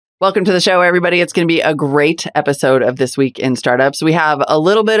Welcome to the show, everybody. It's going to be a great episode of This Week in Startups. We have a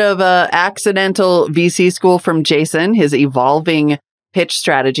little bit of a accidental VC school from Jason, his evolving pitch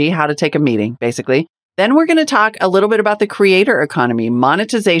strategy, how to take a meeting, basically. Then we're going to talk a little bit about the creator economy,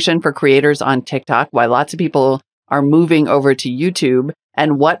 monetization for creators on TikTok, why lots of people are moving over to YouTube,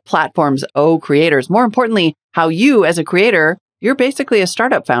 and what platforms owe creators. More importantly, how you, as a creator, you're basically a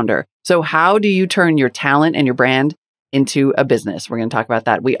startup founder. So how do you turn your talent and your brand into a business? We're going to talk about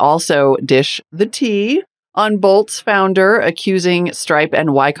that. We also dish the tea on Bolt's founder accusing Stripe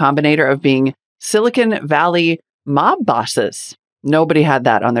and Y Combinator of being Silicon Valley mob bosses. Nobody had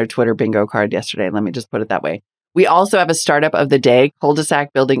that on their Twitter bingo card yesterday. Let me just put it that way. We also have a startup of the day,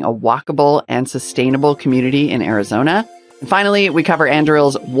 Cul-de-sac building a walkable and sustainable community in Arizona. And finally, we cover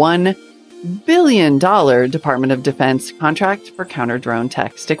Anduril's $1 billion Department of Defense contract for counter-drone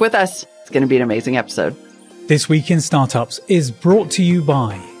tech. Stick with us. It's going to be an amazing episode. This Week in Startups is brought to you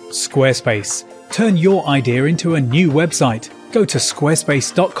by Squarespace. Turn your idea into a new website. Go to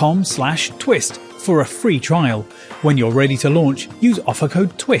squarespace.com/twist for a free trial. When you're ready to launch, use offer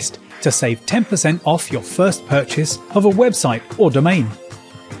code TWIST to save 10% off your first purchase of a website or domain.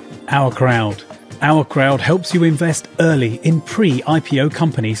 Our Crowd. Our Crowd helps you invest early in pre-IPO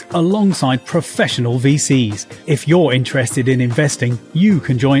companies alongside professional VCs. If you're interested in investing, you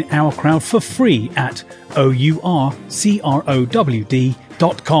can join Our Crowd for free at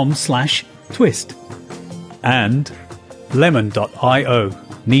ourcrowd.com/twist. And Lemon.io.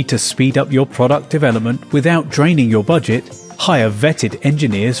 Need to speed up your product development without draining your budget? Hire vetted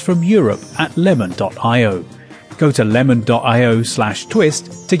engineers from Europe at Lemon.io. Go to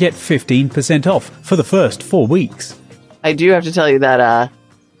lemon.io/twist to get 15% off for the first 4 weeks. I do have to tell you that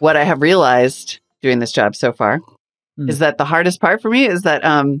what I have realized doing this job so far is that the hardest part for me is that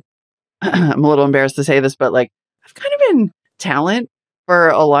I'm a little embarrassed to say this, but like I've kind of been talent for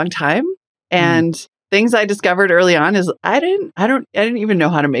a long time, and things I discovered early on is I didn't even know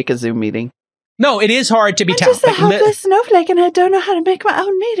how to make a Zoom meeting. No, it is hard to be I'm talent. just a helpless snowflake, and I don't know how to make my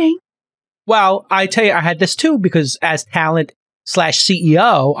own meeting. Well, I tell you, I had this too, because as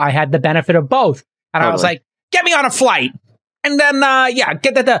talent/CEO, I had the benefit of both. And I was like, get me on a flight. And then,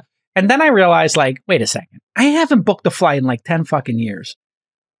 get that. And then I realized, like, wait a second. I haven't booked a flight in like 10 fucking years.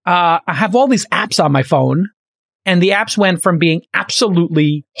 I have all these apps on my phone, and the apps went from being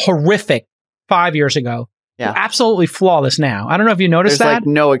absolutely horrific 5 years ago to absolutely flawless now. I don't know if you noticed that. There's like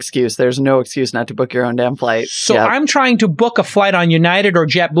no excuse. There's no excuse not to book your own damn flight. So I'm trying to book a flight on United or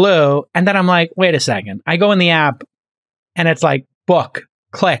JetBlue, and then I'm like, wait a second. I go in the app, and it's like, book,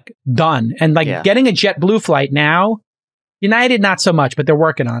 click, done. And like getting a JetBlue flight now, United not so much, but they're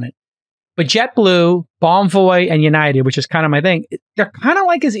working on it. But JetBlue, Bonvoy, and United, which is kind of my thing, they're kind of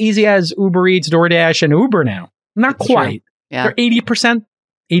like as easy as Uber Eats, DoorDash, and Uber now. Not That's quite. True. Yeah. They're 80%,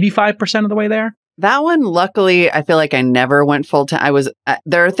 85% of the way there. That one, luckily, I feel like I never went full time.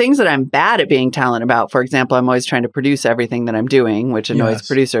 There are things that I'm bad at being talent about. For example, I'm always trying to produce everything that I'm doing, which annoys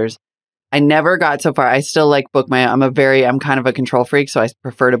producers. I never got so far. I still like book my own. I'm kind of a control freak, so I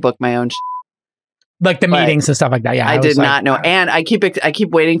prefer to book my own like the meetings and stuff like that. Yeah, I did not know. And I keep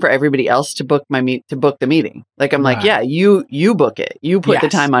waiting for everybody else to book the meeting. Like I'm like, you book it. You put the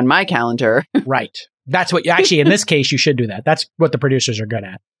time on my calendar. Right. That's what actually in this case you should do that. That's what the producers are good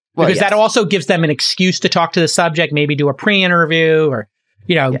at. Because that also gives them an excuse to talk to the subject, maybe do a pre-interview or,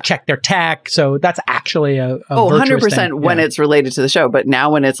 check their tech. So that's actually a 100% thing. when it's related to the show. But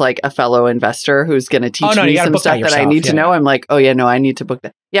now when it's like a fellow investor who's going to teach me some stuff that I need to know, I'm like, I need to book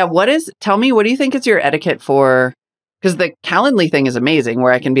that. Yeah. Tell me, what do you think is your etiquette for, because the Calendly thing is amazing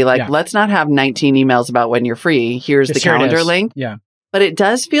where I can be like, let's not have 19 emails about when you're free. Here's the calendar link. Yeah. But it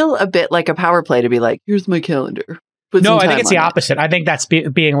does feel a bit like a power play to be like, here's my calendar. No, I think it's the opposite. I think that's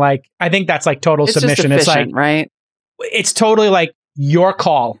being like, I think that's like total submission. It's like, right? It's totally like your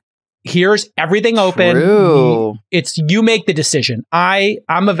call. Here's everything open. True. You make the decision.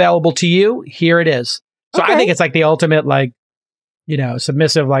 I'm available to you. Here it is. So I think it's like the ultimate, like,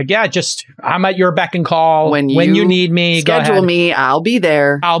 submissive, like, I'm at your beck and call. When you need me, schedule me. I'll be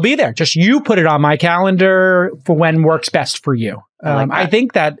there. Just you put it on my calendar for when works best for you. I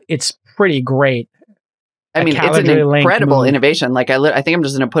think that it's pretty great. I mean, it's an incredible innovation. Like, I think I'm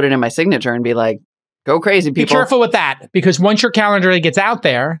just going to put it in my signature and be like, go crazy, people. Be careful with that, because once your calendar gets out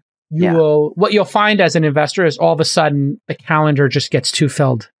there, what you'll find as an investor is all of a sudden the calendar just gets too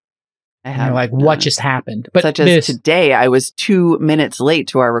filled. You're like, what just happened? But such as today, I was 2 minutes late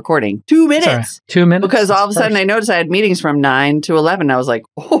to our recording. 2 minutes. Sorry, 2 minutes. Because all of a sudden I noticed I had meetings from 9 to 11. I was like,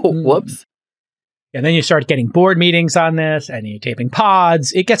 whoops. And then you start getting board meetings on this, and you're taping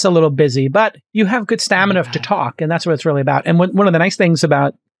pods. It gets a little busy, but you have good stamina to talk, and that's what it's really about. And one of the nice things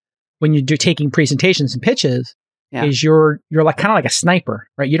about when you're taking presentations and pitches Yeah. is you're like kind of like a sniper,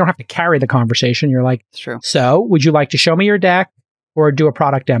 right? You don't have to carry the conversation. You're like, It's true. so would you like to show me your deck or do a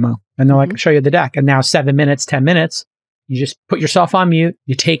product demo? And they're like, show you the deck. And now 7 minutes, 10 minutes, you just put yourself on mute,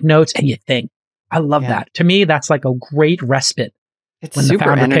 you take notes and you think. I love that. To me, that's like a great respite. It's when super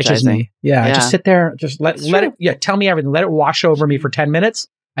the founder pitches energizing. me. Yeah, Yeah. just sit there, just let it, tell me everything. Let it wash over me for 10 minutes.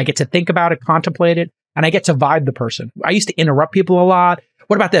 I get to think about it, contemplate it, and I get to vibe the person. I used to interrupt people a lot.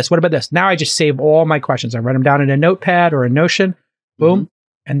 What about this? What about this? Now I just save all my questions. I write them down in a notepad or a Notion. Boom.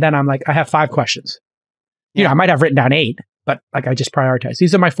 And then I'm like, I have 5 questions. You know, I might have written down 8, but like I just prioritize.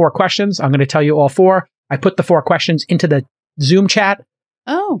 These are my 4 questions. I'm going to tell you all 4. I put the 4 questions into the Zoom chat.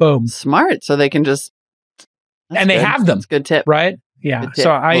 Oh, boom. Smart. So they can just, and they have them. That's a good tip. Right? Yeah. Good tip. So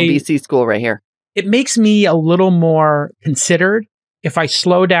VC school right here. It makes me a little more considered if I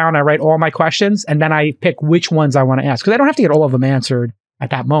slow down, I write all my questions, and then I pick which ones I want to ask. Because I don't have to get all of them answered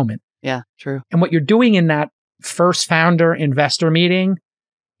at that moment. Yeah, true. And what you're doing in that first founder investor meeting,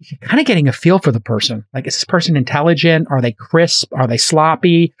 you're kind of getting a feel for the person. Like, is this person intelligent? Are they crisp? Are they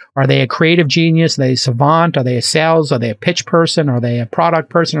sloppy? Are they a creative genius? Are they a savant? Are they a sales? Are they a pitch person? Are they a product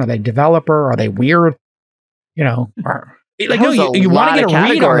person? Are they a developer? Are they weird? You know, like, no, you want to get a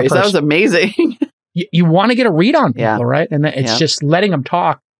read on the person. That was amazing. You want to get a read on people, right? And it's just letting them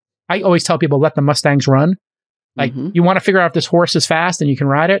talk. I always tell people, let the Mustangs run. Like, you want to figure out if this horse is fast and you can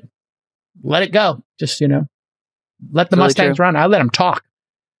ride it, let it go. Just, let the Mustangs run. I let them talk.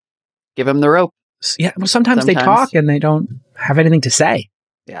 Give them the rope. Yeah. Well, sometimes they talk and they don't have anything to say.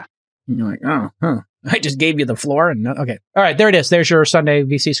 Yeah. And you're like, I just gave you the floor. And okay. All right. There it is. There's your Sunday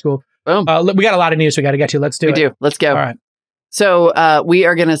VC school. Boom. We got a lot of news we got to get to. Let's do it. We do. Let's go. All right. So we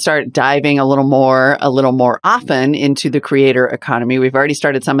are going to start diving a little more often into the creator economy. We've already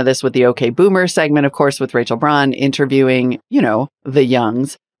started some of this with the OK Boomer segment, of course, with Rachel Braun interviewing, the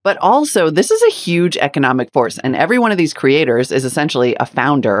youngs. But also, this is a huge economic force. And every one of these creators is essentially a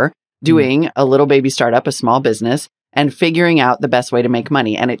founder doing a little baby startup, a small business, and figuring out the best way to make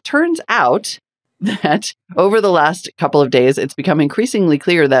money. And it turns out that over the last couple of days, it's become increasingly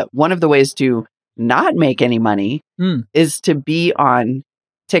clear that one of the ways to not make any money is to be on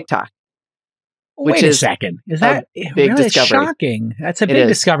TikTok. Wait a second. Is that big really discovery? Shocking? That's a big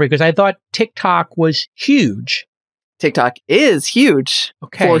discovery because I thought TikTok was huge. TikTok is huge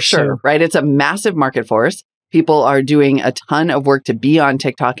for sure, right? It's a massive market force. People are doing a ton of work to be on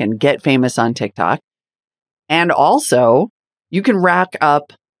TikTok and get famous on TikTok. And also, you can rack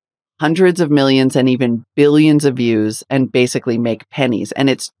up hundreds of millions and even billions of views and basically make pennies.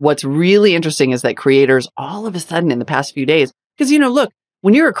 And what's really interesting is that creators all of a sudden in the past few days, because, look,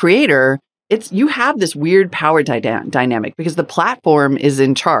 when you're a creator, you have this weird power dynamic because the platform is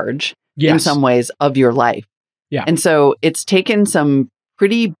in charge in some ways of your life. Yeah. And so it's taken some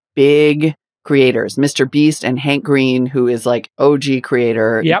pretty big creators, Mr. Beast and Hank Green, who is like OG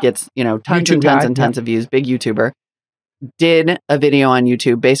creator, gets, tons YouTube and tons and tons of views, big YouTuber, did a video on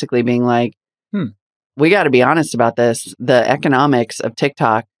YouTube basically being like, we got to be honest about this. The economics of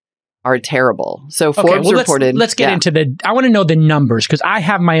TikTok are terrible. So Forbes reported. Let's get into I want to know the numbers because I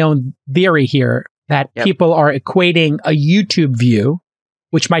have my own theory here that people are equating a YouTube view,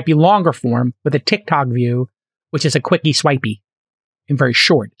 which might be longer form, with a TikTok view, which is a quickie swipey and very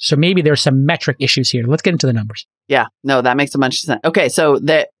short. So maybe there's some metric issues here. Let's get into the numbers. Yeah, no, that makes a bunch of sense. Okay, so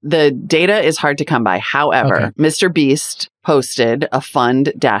the data is hard to come by. However, Mr. Beast posted a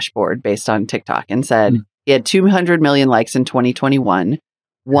fund dashboard based on TikTok and said he had 200 million likes in 2021,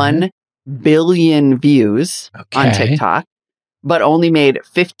 1 billion views on TikTok, but only made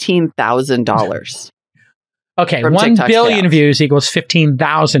 $15,000. Okay, 1 billion views equals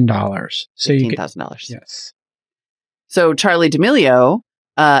 $15,000. So $15,000. Yes. So Charli D'Amelio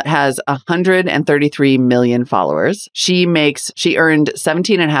has 133 million followers. She earned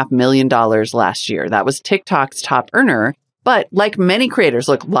 $17.5 million last year. That was TikTok's top earner. But like many creators,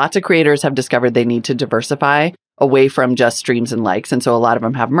 look, lots of creators have discovered they need to diversify away from just streams and likes. And so a lot of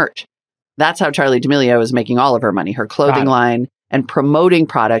them have merch. That's how Charli D'Amelio is making all of her money, her clothing line and promoting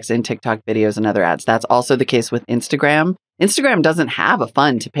products in TikTok videos and other ads. That's also the case with Instagram. Instagram doesn't have a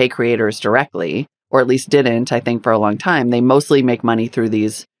fund to pay creators directly, or at least didn't, I think, for a long time. They mostly make money through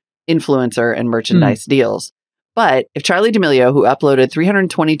these influencer and merchandise deals. But if Charli D'Amelio, who uploaded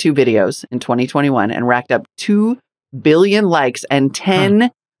 322 videos in 2021 and racked up 2 billion likes and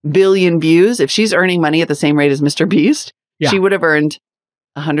 10 billion views, if she's earning money at the same rate as Mr. Beast, she would have earned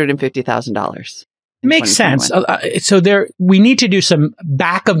 $150,000. Makes sense. So we need to do some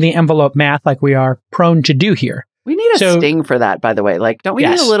back of the envelope math like we are prone to do here. We need a sting for that, by the way. Like, don't we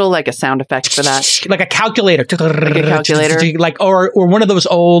need a little, like, a sound effect for that? Like a calculator. Like a calculator? Like, or one of those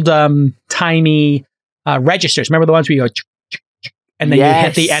old, timey registers. Remember the ones where you go, and then you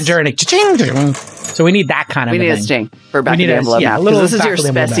hit the enter and it, so we need that kind of thing. We need a sting for back of the envelope now. Because this is your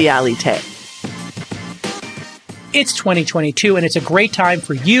speciality. It's 2022, and it's a great time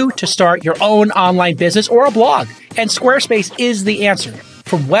for you to start your own online business or a blog. And Squarespace is the answer.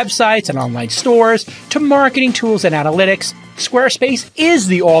 From websites and online stores to marketing tools and analytics, Squarespace is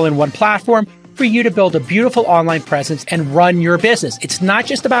the all-in-one platform for you to build a beautiful online presence and run your business. It's not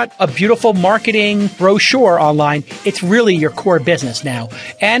just about a beautiful marketing brochure online. It's really your core business now.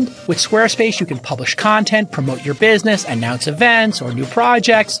 And with Squarespace, you can publish content, promote your business, announce events or new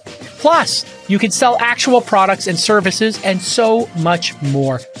projects. Plus, you can sell actual products and services and so much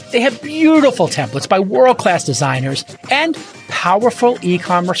more. They have beautiful templates by world-class designers and powerful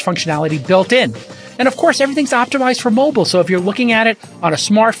e-commerce functionality built in. And of course, everything's optimized for mobile. So if you're looking at it on a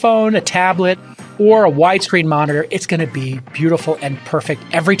smartphone, a tablet, or a widescreen monitor, it's going to be beautiful and perfect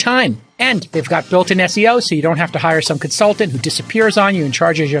every time. And they've got built-in SEO, so you don't have to hire some consultant who disappears on you and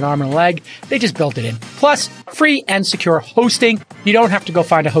charges you an arm and a leg. They just built it in. Plus, free and secure hosting. You don't have to go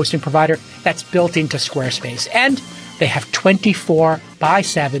find a hosting provider. That's built into Squarespace. And they have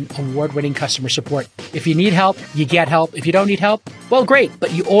 24/7 award-winning customer support. If you need help, you get help. If you don't need help, well, great,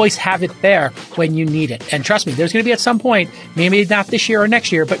 but you always have it there when you need it. And trust me, there's going to be at some point, maybe not this year or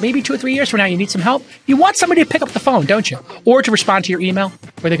next year, but maybe 2 or 3 years from now, you need some help. You want somebody to pick up the phone, don't you? Or to respond to your email,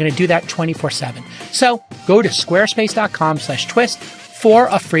 where they're going to do that 24/7. So go to squarespace.com/twist for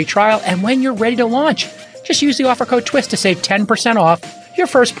a free trial. And when you're ready to launch, just use the offer code TWIST to save 10% off your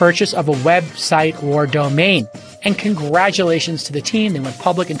first purchase of a website or domain. And congratulations to the team. They went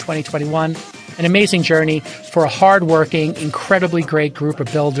public in 2021. An amazing journey for a hardworking, incredibly great group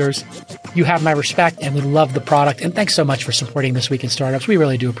of builders. You have my respect, and we love the product. And thanks so much for supporting This Week in Startups. We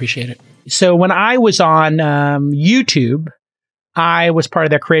really do appreciate it. So when I was on YouTube, I was part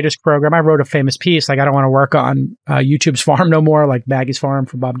of their creators program. I wrote a famous piece, like, I don't want to work on YouTube's farm no more, like Maggie's Farm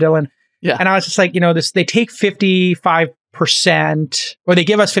for Bob Dylan. Yeah. And I was just like, they take 55%, or they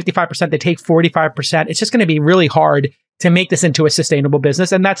give us 55%, they take 45%. It's just going to be really hard to make this into a sustainable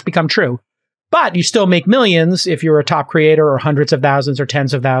business. And that's become true. But you still make millions if you're a top creator, or hundreds of thousands or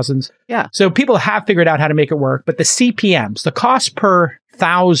tens of thousands. Yeah. So people have figured out how to make it work. But the CPMs, the cost per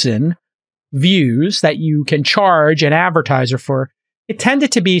 1,000 views that you can charge an advertiser for, it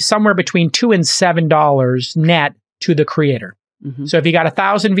tended to be somewhere between $2 and $7 net to the creator. Mm-hmm. So if you got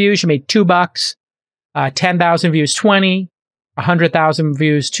 1,000 views, you made $2. 10,000 views, 20, 100,000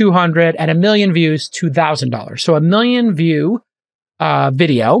 views, 200, and 1 million views, $2,000. So 1 million view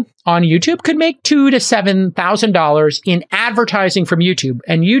video on YouTube could make $2,000 to $7,000 in advertising from YouTube.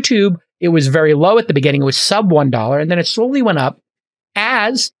 And YouTube, it was very low at the beginning. It was sub $1, and then it slowly went up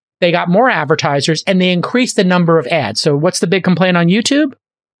as they got more advertisers and they increased the number of ads. So what's the big complaint on YouTube?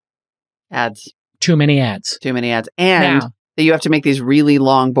 Ads. Too many ads. Too many ads. And that you have to make these really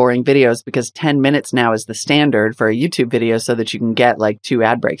long, boring videos, because 10 minutes now is the standard for a YouTube video, so that you can get like 2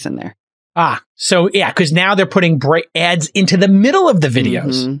 ad breaks in there. So yeah, because now they're putting ads into the middle of the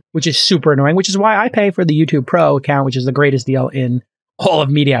videos, which is super annoying, which is why I pay for the YouTube Pro account, which is the greatest deal in all of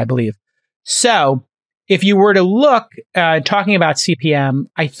media, I believe. So if you were to look, talking about CPM,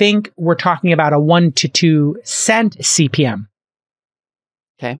 I think we're talking about a 1 to 2 cent CPM.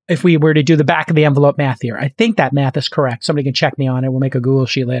 Okay. If we were to do the back of the envelope math here, I think that math is correct. Somebody can check me on it. We'll make a Google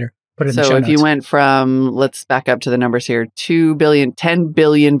sheet later. Put it in the show So if notes. you went from, let's back up to the numbers here, 10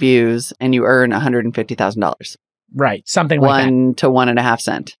 billion views, and you earn $150,000. Right. Something like that. 1 to 1.5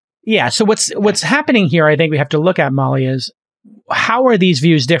 cents. Yeah. So what's happening here, I think we have to look at, Molly, is how are these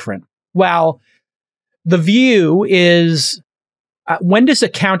views different? Well, the view is, when does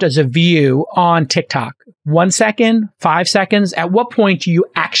it count as a view on TikTok? 1 second, 5 seconds? At what point do you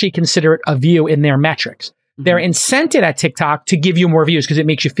actually consider it a view in their metrics? Mm-hmm. They're incented at TikTok to give you more views because it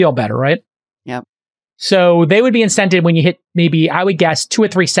makes you feel better, right? Yep. So they would be incented when you hit, maybe, I would guess, 2 or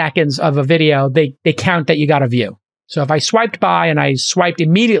 3 seconds of a video, they count that you got a view. So if I swiped by and I swiped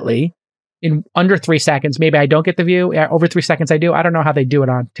immediately in under 3 seconds, maybe I don't get the view. Over 3 seconds, I do. I don't know how they do it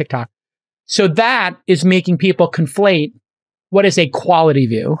on TikTok. So that is making people conflate what is a quality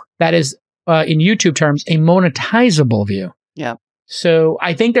view. That is, in YouTube terms, a monetizable view. Yeah. So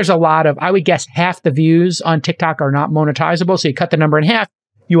I think there's a lot of, I would guess half the views on TikTok are not monetizable. So you cut the number in half,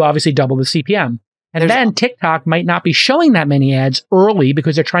 you obviously double the CPM. And then TikTok might not be showing that many ads early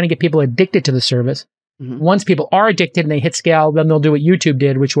because they're trying to get people addicted to the service. Mm-hmm. Once people are addicted and they hit scale, then they'll do what YouTube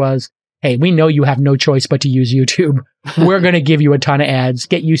did, which was, hey, we know you have no choice but to use YouTube. We're going to give you a ton of ads.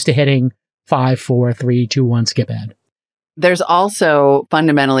 Get used to hitting 5, 4, 3, 2, 1, skip ad. There's also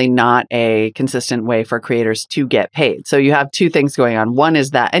fundamentally not a consistent way for creators to get paid. So you have two things going on. One is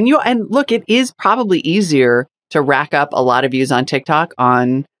that, and look, it is probably easier to rack up a lot of views on TikTok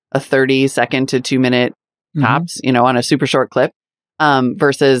on a 30-second to 2-minute tops, on a super short clip,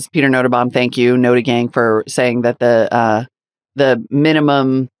 versus Peter Notenbaum. Thank you, Nota Gang, for saying that the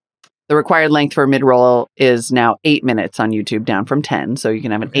required length for a mid-roll is now 8 minutes on YouTube, down from 10. So you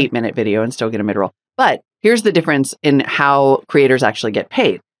can have an 8-minute video and still get a mid-roll. But here's the difference in how creators actually get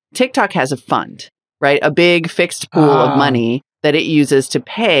paid. TikTok has a fund, right? A big fixed pool of money that it uses to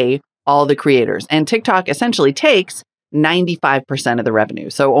pay all the creators. And TikTok essentially takes 95% of the revenue.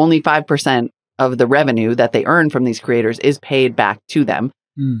 So only 5% of the revenue that they earn from these creators is paid back to them.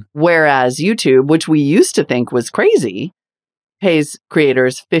 Whereas YouTube, which we used to think was crazy, pays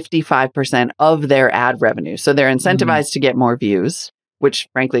creators 55% of their ad revenue. So they're incentivized to get more views, which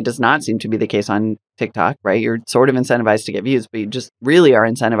frankly does not seem to be the case on TikTok, right? You're sort of incentivized to get views, but you just really are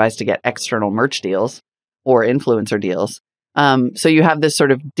incentivized to get external merch deals or influencer deals. So you have this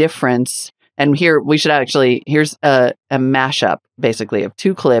sort of difference. And here here's a mashup basically of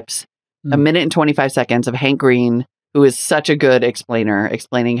two clips, a minute and 25 seconds of Hank Green, who is such a good explainer,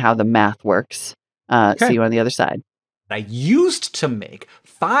 explaining how the math works. See you on the other side. I used to make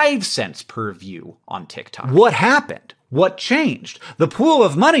 5 cents per view on TikTok. What happened? What changed? The pool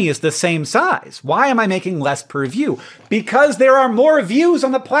of money is the same size. Why am I making less per view? Because there are more views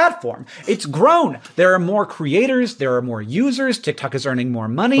on the platform. It's grown. There are more creators. There are more users. TikTok is earning more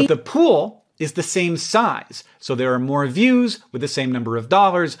money. But the pool is the same size. So there are more views with the same number of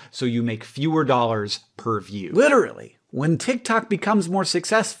dollars. So you make fewer dollars per view. Literally, when TikTok becomes more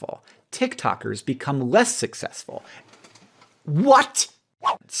successful, TikTokers become less successful. What?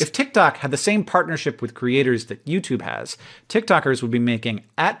 If TikTok had the same partnership with creators that YouTube has, TikTokers would be making,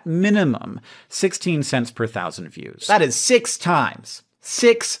 at minimum, 16 cents per 1,000 views. That is 6 times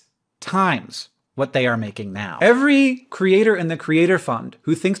what they are making now. Every creator in the Creator Fund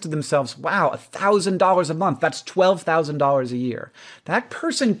who thinks to themselves, wow, $1,000 a month, that's $12,000 a year. That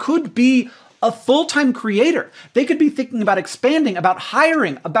person could be a full-time creator. They could be thinking about expanding, about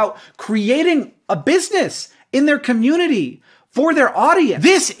hiring, about creating a business in their community for their audience.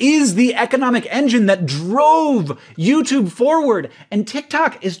 This is the economic engine that drove YouTube forward, and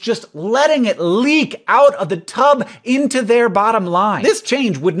TikTok is just letting it leak out of the tub into their bottom line. This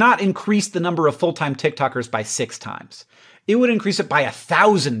change would not increase the number of full-time TikTokers by 6 times. It would increase it by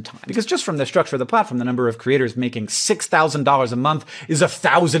 1,000 times. Because just from the structure of the platform, the number of creators making $6,000 a month is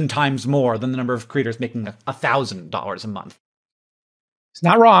 1,000 times more than the number of creators making $1,000 a month. It's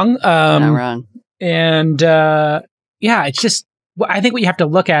not wrong. Not wrong. And it's just, I think what you have to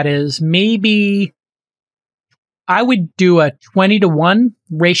look at is maybe I would do a 20-to-1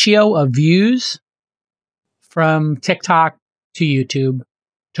 ratio of views from TikTok to YouTube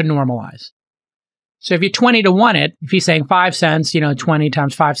to normalize. So if you 20-to-1 it, if you're saying 5 cents, 20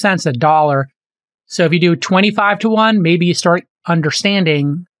 times 5 cents, $1. So if you do 25-to-1, maybe you start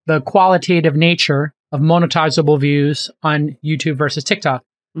understanding the qualitative nature of monetizable views on YouTube versus TikTok.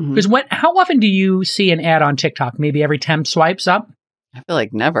 Because how often do you see an ad on TikTok? Maybe every 10 swipes up? I feel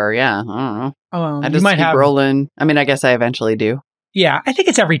like never. Yeah. I don't know. Oh, I just keep rolling. I mean, I guess I eventually do. Yeah. I think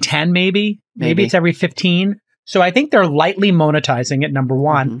it's every 10, maybe. Maybe it's every 15. So I think they're lightly monetizing it, number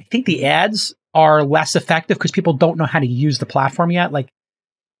one. I think the ads are less effective because people don't know how to use the platform yet. Like,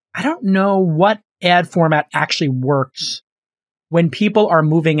 I don't know what ad format actually works when people are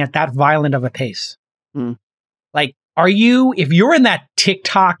moving at that violent of a pace. Like, if you're in that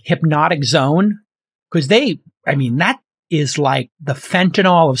TikTok hypnotic zone, because that is like the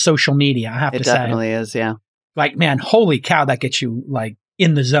fentanyl of social media, I have to say. It definitely is, yeah. Like, man, holy cow, that gets you like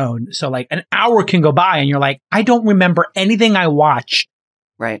in the zone. So like an hour can go by and you're like, I don't remember anything I watched.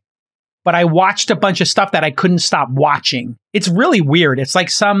 Right. But I watched a bunch of stuff that I couldn't stop watching. It's really weird. It's like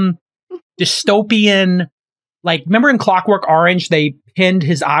some dystopian, like, remember in Clockwork Orange, they pinned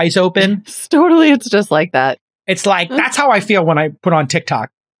his eyes open? It's just like that. It's like, that's how I feel when I put on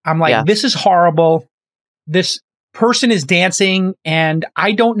TikTok. I'm like, This is horrible. This person is dancing and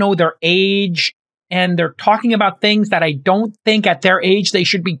I don't know their age and they're talking about things that I don't think at their age they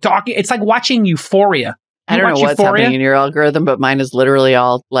should be talking. It's like watching Euphoria. I don't know what's happening in your algorithm, but mine is literally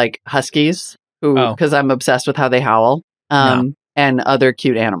all like huskies because I'm obsessed with how they howl and other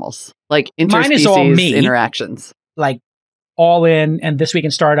cute animals, like interspecies interactions. Like All In and This Week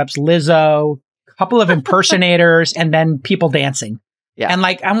in Startups, Lizzo, couple of impersonators, and then people dancing. Yeah. And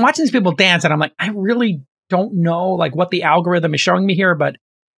like, I'm watching these people dance and I'm like, I really don't know like what the algorithm is showing me here, but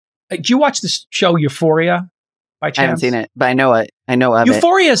do you watch this show Euphoria? by chance? I haven't seen it, but I know it. I know of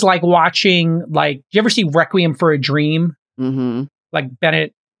Euphoria is like watching, like, do you ever see Requiem for a Dream? it. Mm-hmm. Like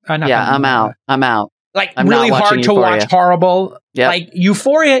Bennett. I'm out. I'm out. Like I'm really not hard watching to Euphoria. watch, horrible. Yep. Like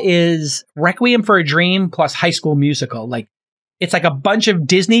Euphoria is Requiem for a Dream plus High School Musical. Like it's like a bunch of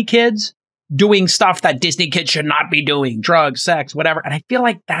Disney kids doing stuff that Disney kids should not be doing, drugs, sex, whatever. And I feel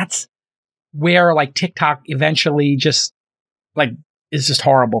like that's where like TikTok eventually just like is just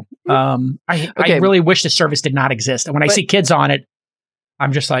horrible. I really wish the service did not exist. And when I see kids on it,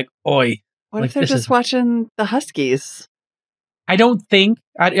 I'm just like, oi. What like, if they're just watching the Huskies? I don't know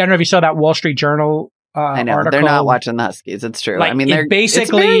if you saw that Wall Street Journal I know article. they're not watching the Huskies. It's true. Like, I mean, they're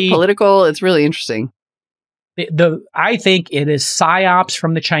basically it's very political. It's really interesting. I think it is psyops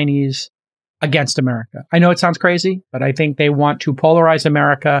from the Chinese against America. I know it sounds crazy, but I think they want to polarize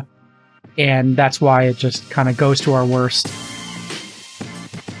America, and that's why it just kind of goes to our worst.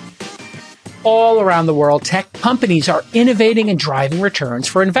 All around the world, tech companies are innovating and driving returns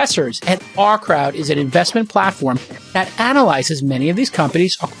for investors, and Our Crowd is an investment platform that analyzes many of these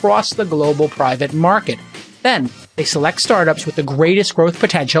companies across the global private market. Then, they select startups with the greatest growth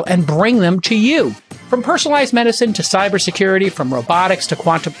potential and bring them to you. From personalized medicine to cybersecurity, from robotics to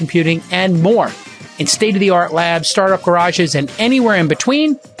quantum computing, and more. In state-of-the-art labs, startup garages, and anywhere in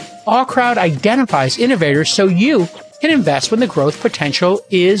between, Our Crowd identifies innovators so you can invest when the growth potential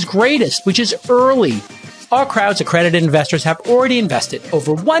is greatest, which is early. Our Crowd's accredited investors have already invested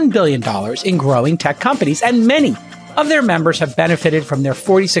over $1 billion in growing tech companies, and many of their members have benefited from their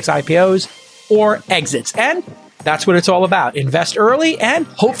 46 IPOs or exits. And that's what it's all about. Invest early, and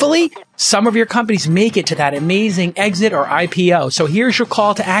hopefully some of your companies make it to that amazing exit or IPO. So here's your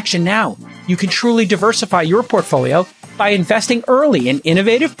call to action now. You can truly diversify your portfolio by investing early in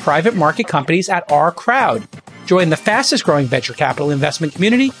innovative private market companies at Our Crowd. Join the fastest growing venture capital investment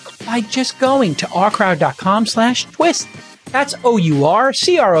community by just going to ourcrowd.com/twist. That's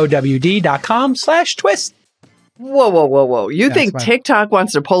OURCROWD.com/twist. Whoa. You think TikTok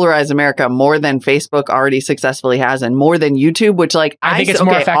wants to polarize America more than Facebook already successfully has and more than YouTube, which like I think it's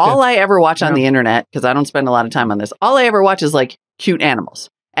more effective. All I ever watch on the internet, because I don't spend a lot of time on this, all I ever watch is like cute animals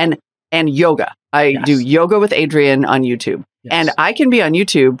and yoga. I do yoga with Adrian on YouTube. Yes. And I can be on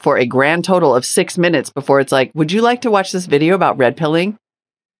YouTube for a grand total of 6 minutes before it's like, would you like to watch this video about red pilling?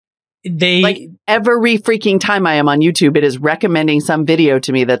 Like every freaking time I am on YouTube, it is recommending some video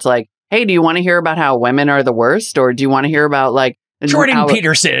to me that's like, hey, do you want to hear about how women are the worst? Or do you want to hear about like Jordan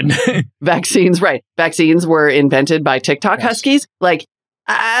Peterson? Vaccines, right. Vaccines were invented by TikTok Huskies. Like,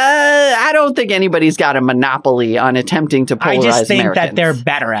 I don't think anybody's got a monopoly on attempting to polarize Americans. I just think that they're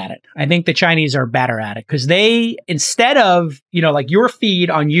better at it. I think the Chinese are better at it because they, instead of, like your feed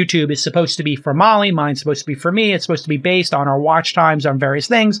on YouTube is supposed to be for Molly, mine's supposed to be for me. It's supposed to be based on our watch times on various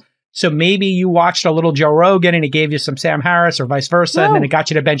things. So maybe you watched a little Joe Rogan and it gave you some Sam Harris or vice versa, and then it got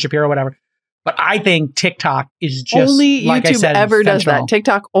you to Ben Shapiro or whatever. But I think TikTok is just only like YouTube I said, ever does that.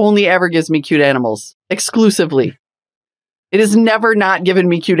 TikTok only ever gives me cute animals exclusively. It has never not given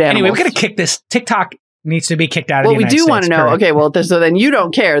me cute animals. Anyway, we're going to kick this. TikTok needs to be kicked out of the United States. Well, we do want to know. Okay, well, so then you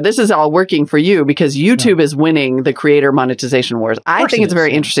don't care. This is all working for you because YouTube is winning the creator monetization wars. I think it's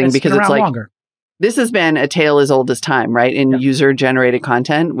very interesting because it's like, longer. This has been a tale as old as time, right? In user-generated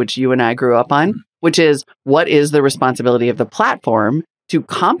content, which you and I grew up on, which is what is the responsibility of the platform to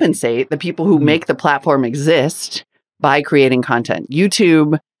compensate the people who make the platform exist by creating content.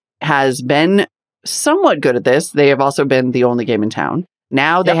 YouTube has been somewhat good at this. They have also been the only game in town.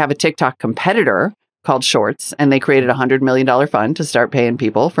 Now they have a TikTok competitor called Shorts, and they created a $100 million fund to start paying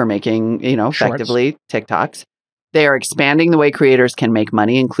people for making, effectively TikToks. They are expanding the way creators can make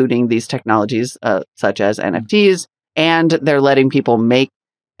money, including these technologies such as NFTs, and they're letting people make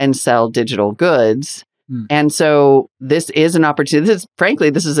and sell digital goods. And so this is an opportunity. Frankly,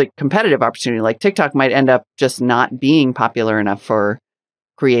 this is a competitive opportunity. Like TikTok might end up just not being popular enough for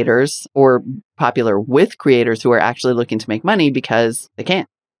creators or popular with creators who are actually looking to make money because they can't.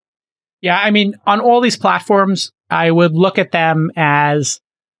 Yeah, I mean, on all these platforms, I would look at them as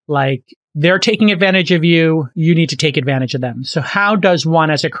like they're taking advantage of you. You need to take advantage of them. So how does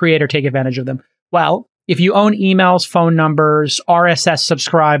one as a creator take advantage of them? Well, if you own emails, phone numbers, RSS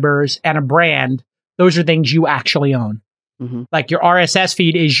subscribers, and a brand, those are things you actually own. Like your RSS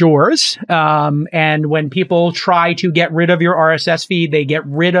feed is yours. And when people try to get rid of your RSS feed, they get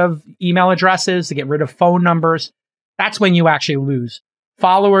rid of email addresses, they get rid of phone numbers. That's when you actually lose.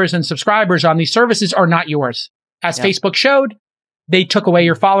 Followers and subscribers on these services are not yours. As Facebook showed, they took away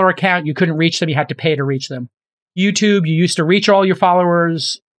your follower account. You couldn't reach them. You had to pay to reach them. YouTube, you used to reach all your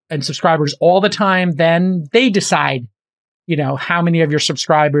followers and subscribers all the time. Then they decide, how many of your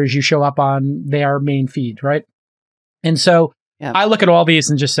subscribers you show up on their main feed, right? And so Yeah. I look at all these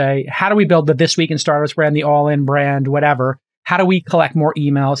and just say, how do we build the This Week in Startups brand, the All-In brand, whatever? How do we collect more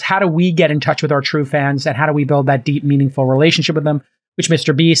emails? How do we get in touch with our true fans? And how do we build that deep, meaningful relationship with them, which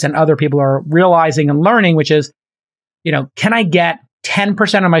Mr. Beast and other people are realizing and learning, which is, can I get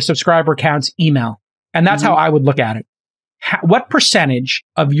 10% of my subscriber counts email? And that's how I would look at it. What percentage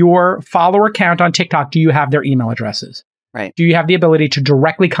of your follower count on TikTok do you have their email addresses? Right. Do you have the ability to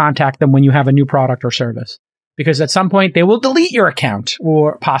directly contact them when you have a new product or service? Because at some point they will delete your account,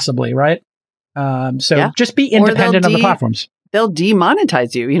 or possibly, right? Just be independent of the platforms. They'll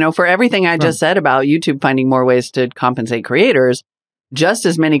demonetize you. For everything I just said about YouTube finding more ways to compensate creators, just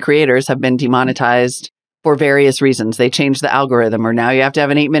as many creators have been demonetized for various reasons. They changed the algorithm, or now you have to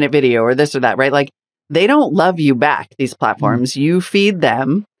have an 8-minute video, or this or that, right? Like, they don't love you back, these platforms. You feed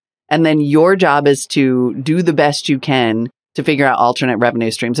them, and then your job is to do the best you can to figure out alternate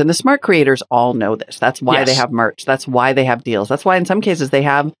revenue streams. And the smart creators all know this. That's why they have merch. That's why they have deals. That's why in some cases they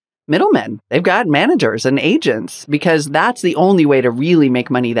have middlemen. They've got managers and agents, because that's the only way to really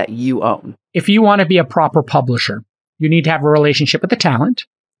make money that you own. If you want to be a proper publisher, you need to have a relationship with the talent.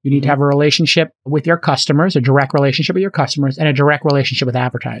 You need to have a relationship with your customers, a direct relationship with your customers, and a direct relationship with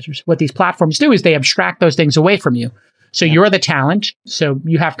advertisers. What these platforms do is they abstract those things away from you. So you're the talent, so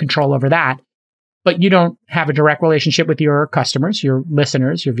you have control over that. But you don't have a direct relationship with your customers, your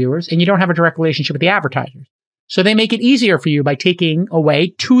listeners, your viewers, and you don't have a direct relationship with the advertisers. So they make it easier for you by taking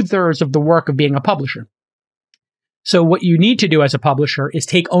away 2/3 of the work of being a publisher. So what you need to do as a publisher is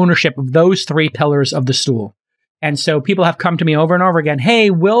take ownership of those 3 pillars of the stool. And so people have come to me over and over again, hey,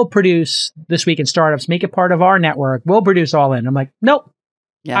 we'll produce This Week in Startups, make it part of our network, we'll produce All-In. I'm like, nope,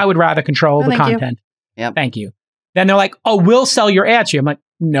 I would rather control the content. Thank you. Then they're like, oh, we'll sell your ads to you. I'm like,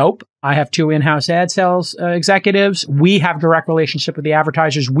 nope. I have 2 in-house ad sales executives. We have direct relationship with the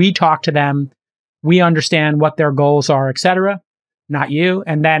advertisers. We talk to them. We understand what their goals are, etc. Not you.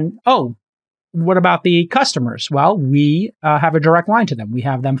 And then, what about the customers? Well, we have a direct line to them. We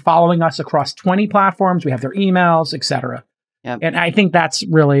have them following us across 20 platforms. We have their emails, etc. And I think that's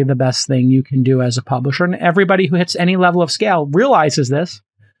really the best thing you can do as a publisher. And everybody who hits any level of scale realizes this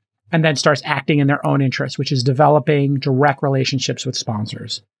and then starts acting in their own interest, which is developing direct relationships with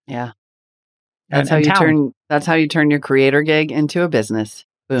sponsors. Yeah. That's how you turn your creator gig into a business.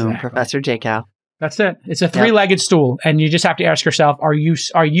 Boom. Exactly. Professor J-Cow. That's it. It's a 3-legged stool. And you just have to ask yourself, are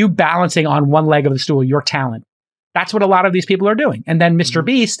you balancing on one leg of the stool your talent? That's what a lot of these people are doing. And then Mr.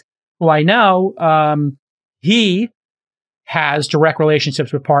 Beast, who I know, he has direct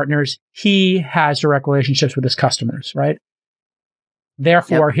relationships with partners. He has direct relationships with his customers, right?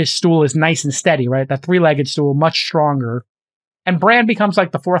 Therefore, his stool is nice and steady, right? That 3-legged stool, much stronger. And brand becomes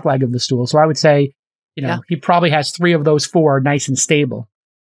like the 4th leg of the stool. So I would say, he probably has 3 of those 4 nice and stable.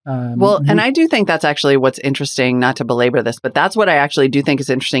 And I do think that's actually what's interesting, not to belabor this, but that's what I actually do think is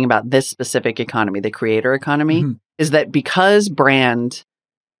interesting about this specific economy, the creator economy, is that because brand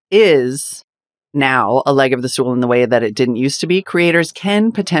is now a leg of the stool in the way that it didn't used to be, creators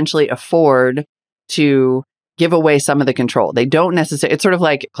can potentially afford to give away some of the control. They don't necessarily, it's sort of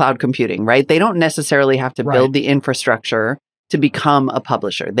like cloud computing, right? They don't necessarily have to build the infrastructure to become a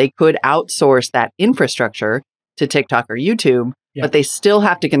publisher. They could outsource that infrastructure to TikTok or YouTube, but they still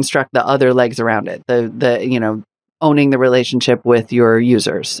have to construct the other legs around it. The owning the relationship with your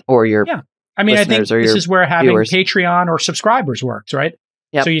users or your I mean, I think this is where having Patreon or subscribers works, right?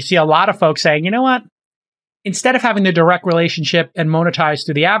 So you see a lot of folks saying, you know what? Instead of having the direct relationship and monetize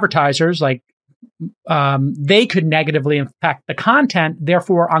through the advertisers, like they could negatively impact the content.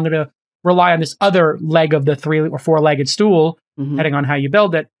 Therefore, I'm going to rely on this other leg of the 3 or 4-legged stool, depending on how you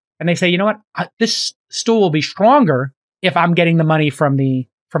build it. And they say, you know what? This stool will be stronger if I'm getting the money from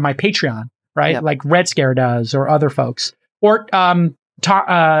my Patreon, right? Like Red Scare does, or other folks, or Tom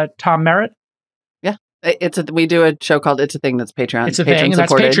Merritt. We do a show called It's a Thing that's Patreon. It's a thing, and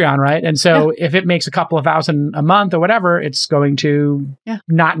that's Patreon, right? And so if it makes a couple of $1,000 a month or whatever, it's going to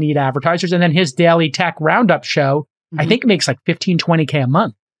not need advertisers. And then his daily tech roundup show, I think makes like $15-20K a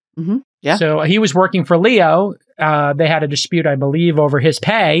month. So he was working for Leo. They had a dispute, I believe, over his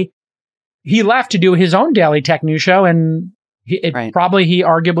pay. He left to do his own daily tech news show, and probably he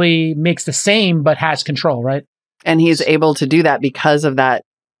arguably makes the same, but has control, right? And he's able to do that because of that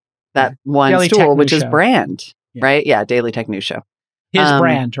one Daily stool, which is show. brand, right? Yeah, Daily Tech News Show. His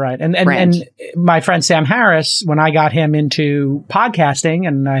brand, right? And my friend Sam Harris, when I got him into podcasting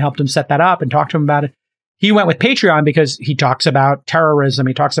and I helped him set that up and talked to him about it, he went with Patreon because he talks about terrorism,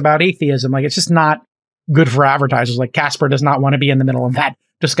 he talks about atheism. Like, it's just not good for advertisers. Like, Casper does not want to be in the middle of that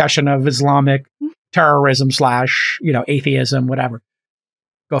discussion of Islamic terrorism / atheism, whatever.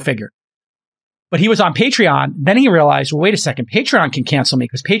 Go figure. But he was on Patreon. Then he realized, well, wait a second, Patreon can cancel me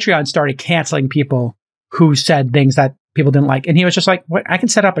because Patreon started canceling people who said things that people didn't like. And he was just like, what? I can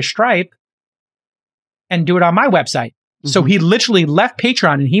set up a Stripe and do it on my website. Mm-hmm. So he literally left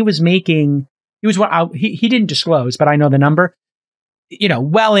Patreon and he was making, he didn't disclose, but I know the number,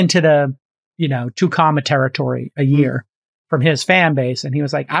 well into the, 2 comma territory a year from his fan base. And he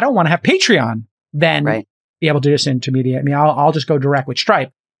was like, I don't want to have Patreon then be able to disintermediate. I mean, I'll just go direct with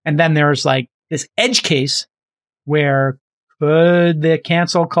Stripe. And then there's like this edge case where could the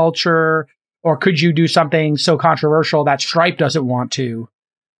cancel culture, or could you do something so controversial that Stripe doesn't want to,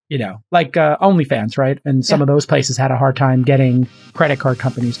 like OnlyFans, right? And some of those places had a hard time getting credit card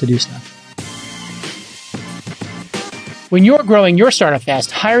companies to do stuff. When you're growing your startup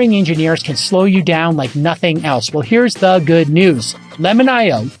fast, hiring engineers can slow you down like nothing else. Well, here's the good news.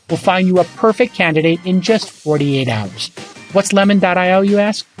 Lemon.io will find you a perfect candidate in just 48 hours. What's Lemon.io, you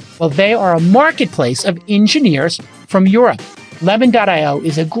ask? Well, they are a marketplace of engineers from Europe. Lemon.io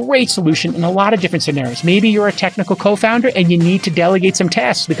is a great solution in a lot of different scenarios. Maybe you're a technical co-founder and you need to delegate some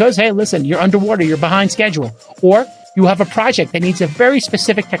tasks because, hey, listen, you're underwater, you're behind schedule. Or you have a project that needs a very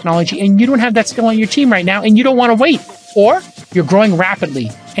specific technology and you don't have that skill on your team right now and you don't want to wait. Or you're growing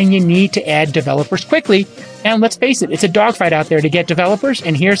rapidly and you need to add developers quickly. And let's face it, it's a dogfight out there to get developers.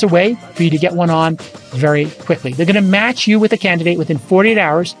 And here's a way for you to get one on very quickly. They're going to match you with a candidate within 48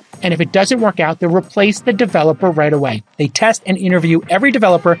 hours. And if it doesn't work out, they'll replace the developer right away. They test and interview every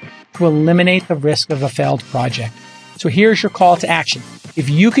developer to eliminate the risk of a failed project. So here's your call to action. If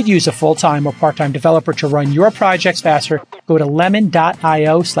you could use a full-time or part-time developer to run your projects faster, go to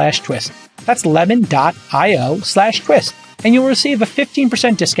lemon.io/twist. That's lemon.io/twist. And you'll receive a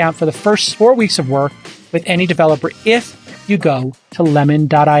 15% discount for the first 4 weeks of work with any developer if you go to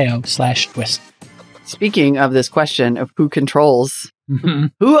lemon.io/twist. Speaking of this question of who controls,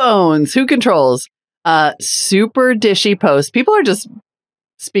 who owns, who controls, super dishy posts. People are just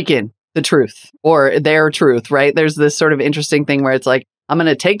speaking the truth or their truth, right? There's this sort of interesting thing where it's like, I'm going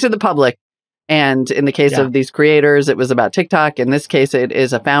to take to the public. And in the case of these creators, it was about TikTok. In this case, it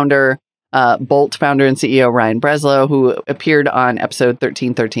is a founder, Bolt founder and CEO Ryan Breslow, who appeared on episode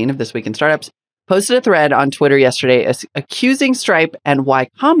 1313 of This Week in Startups, posted a thread on Twitter yesterday accusing Stripe and Y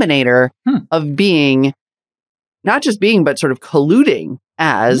Combinator of being, not just being, but sort of colluding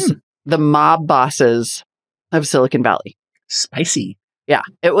as the mob bosses of Silicon Valley. Spicy. Yeah,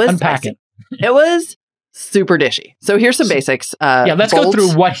 it was Unpack spicy. It was super dishy. So here's some basics. Let's go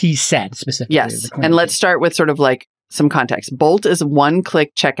through what he said specifically. Yes, and let's start with sort of like some context. Bolt is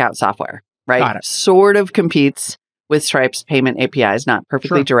one-click checkout software, right? Got it. Sort of competes with Stripe's payment APIs, not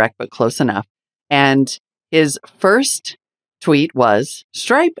perfectly direct, but close enough. And his first tweet was,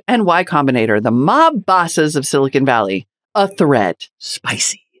 Stripe and Y Combinator, the mob bosses of Silicon Valley, a thread.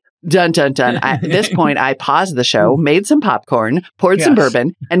 Spicy. Dun, dun, dun. At this point, I paused the show, made some popcorn, poured some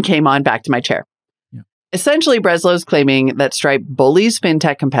bourbon, and came on back to my chair. Yeah. Essentially, Breslow's claiming that Stripe bullies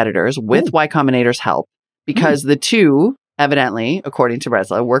fintech competitors with Y Combinator's help because the two, evidently, according to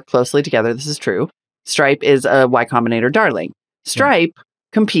Breslow, work closely together. This is true. Stripe is a Y Combinator darling. Stripe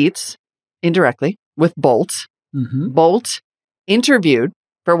competes indirectly with Bolt. Bolt interviewed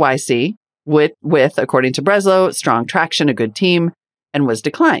for YC with, according to Breslow, strong traction, a good team, and was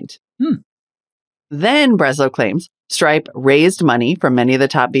declined. Then Breslow claims Stripe raised money from many of the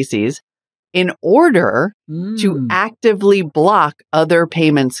top VCs in order to actively block other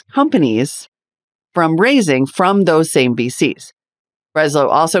payments companies from raising from those same VCs. Breslow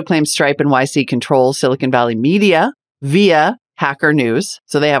also claims Stripe and YC control Silicon Valley media via Hacker News.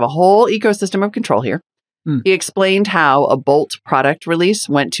 So they have a whole ecosystem of control here. He explained how a Bolt product release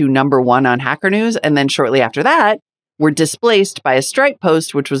went to #1 on Hacker News, and then shortly after that, were displaced by a Stripe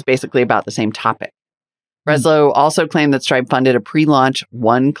post, which was basically about the same topic. Breslow also claimed that Stripe funded a pre-launch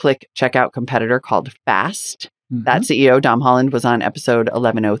one-click checkout competitor called Fast. That CEO, Dom Holland, was on episode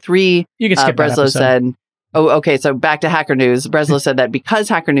 1103. You can skip Breslow said, so back to Hacker News. Breslow said that because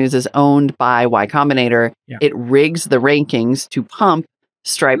Hacker News is owned by Y Combinator, it rigs the rankings to pump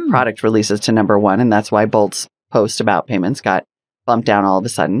Stripe product releases to #1. And that's why Bolt's post about payments got bumped down all of a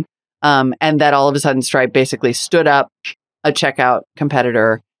sudden. And that all of a sudden Stripe basically stood up a checkout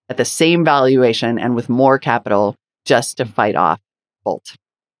competitor at the same valuation and with more capital just to fight off Bolt.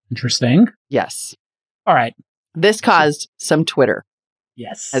 Interesting. Yes. All right. This caused some Twitter.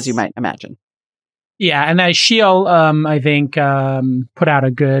 Yes. As you might imagine. Yeah. And Sheil, I think, put out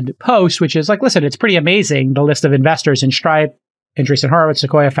a good post, which is like, listen, it's pretty amazing. The list of investors in Stripe, Andreessen Horowitz,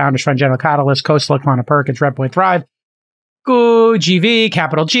 Sequoia, Founders Fund, General Catalyst, Coastal, Quantum Perkins, Redpoint Thrive, Goo, GV,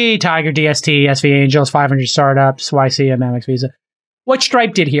 Capital G, Tiger, DST, SV Angels, 500 Startups, YC, and Amex Visa. What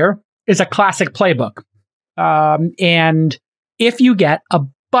Stripe did here is a classic playbook. And if you get a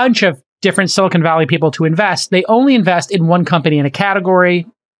bunch of different Silicon Valley people to invest, they only invest in one company in a category,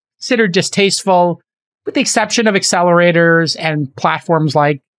 considered distasteful, with the exception of accelerators and platforms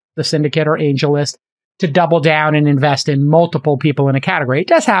like the Syndicate or AngelList, to double down and invest in multiple people in a category. It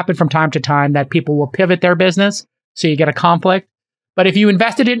does happen from time to time that people will pivot their business, so you get a conflict. But if you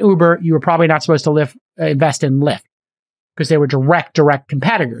invested in Uber, you were probably not supposed to invest in Lyft because they were direct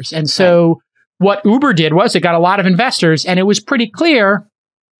competitors. And so what Uber did was it got a lot of investors, and it was pretty clear.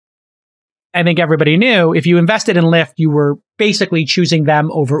 I think everybody knew if you invested in Lyft, you were basically choosing them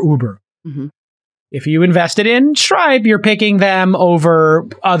over Uber. Mm-hmm. If you invested in Stripe, you're picking them over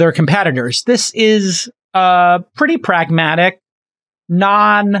other competitors. This is a pretty pragmatic,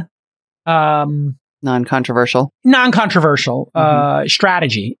 non-controversial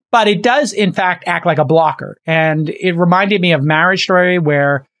strategy. But it does, in fact, act like a blocker. And it reminded me of Marriage Story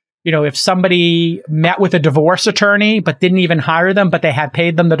where, if somebody met with a divorce attorney but didn't even hire them, but they had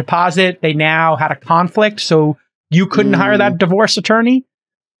paid them the deposit, they now had a conflict. So you couldn't hire that divorce attorney.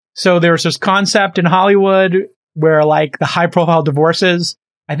 So there's this concept in Hollywood where like the high profile divorces,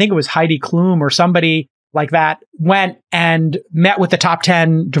 I think it was Heidi Klum or somebody like that, went and met with the top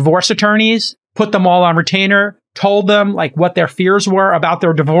 10 divorce attorneys, put them all on retainer, told them like what their fears were about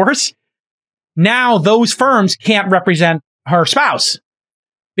their divorce. Now those firms can't represent her spouse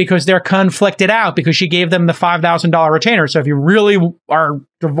because they're conflicted out because she gave them the $5,000 retainer. So if you really are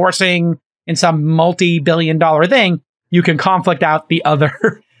divorcing in some multi-billion-dollar thing, you can conflict out the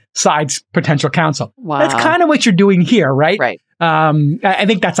other side's potential counsel. Wow. That's kind of what you're doing here, right? Right. I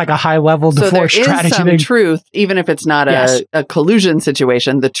think that's like a high-level divorce strategy. So there is some truth, even if it's not a collusion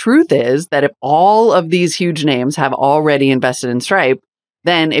situation. The truth is that if all of these huge names have already invested in Stripe,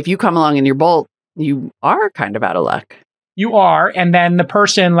 then if you come along in your Bolt, you are kind of out of luck. You are. And then the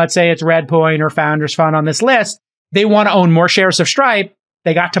person, let's say it's Redpoint or Founders Fund on this list, they want to own more shares of Stripe.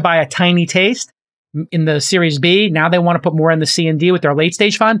 They got to buy a tiny taste in the Series B. Now they want to put more in the C and D with their late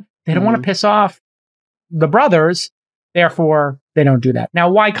stage fund. They don't want to piss off the brothers. Therefore, they don't do that.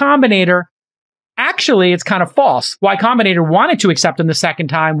 Now, Y Combinator, actually, it's kind of false. Y Combinator wanted to accept them the second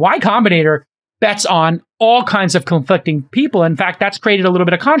time. Y Combinator bets on all kinds of conflicting people. In fact, that's created a little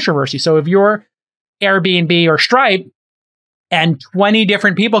bit of controversy. So if you're Airbnb or Stripe and 20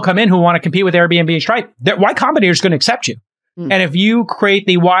 different people come in who want to compete with Airbnb and Stripe, Y Combinator is going to accept you. And if you create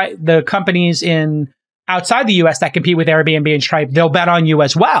the companies outside the US that compete with Airbnb and Stripe, they'll bet on you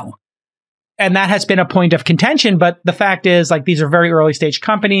as well. And that has been a point of contention. But the fact is, like, these are very early stage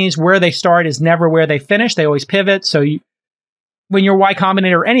companies. Where they start is never where they finish. They always pivot. So when you're Y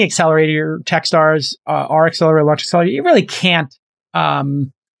Combinator or any accelerator, Techstars, our accelerator, Launch Accelerator, you really can't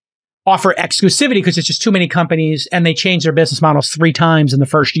offer exclusivity because it's just too many companies and they change their business models 3 times in the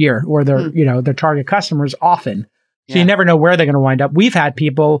first year, or their target customers often. So you never know where they're going to wind up. We've had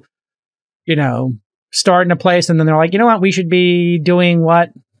people, start in a place and then they're like, you know what, we should be doing what,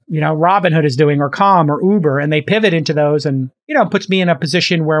 Robinhood is doing or Calm or Uber, and they pivot into those and, puts me in a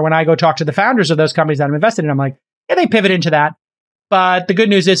position where when I go talk to the founders of those companies that I'm invested in, I'm like, yeah, they pivot into that. But the good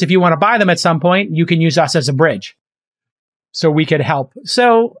news is if you want to buy them at some point, you can use us as a bridge. So we could help.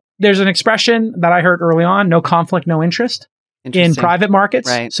 So there's an expression that I heard early on, no conflict, no interest in private markets.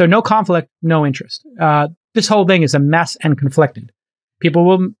 Right. So no conflict, no interest. This whole thing is a mess and conflicted. People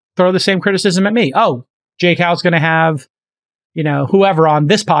will throw the same criticism at me. Oh, Jay Cow's going to have, whoever on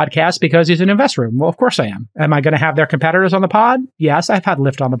this podcast because he's an investor. Well, of course I am. Am I going to have their competitors on the pod? Yes, I've had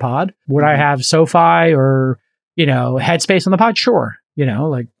Lyft on the pod. Would I have SoFi or, Headspace on the pod? Sure.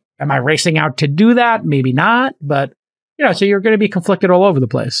 Am I racing out to do that? Maybe not. But, so you're going to be conflicted all over the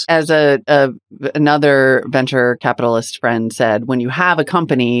place. As another venture capitalist friend said, when you have a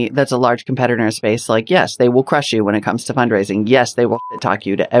company that's a large competitor in a space, like, yes, they will crush you when it comes to fundraising. Yes, they will talk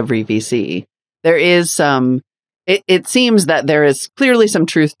you to every VC. There is some, it seems that there is clearly some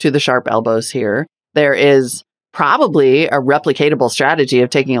truth to the sharp elbows here. There is probably a replicatable strategy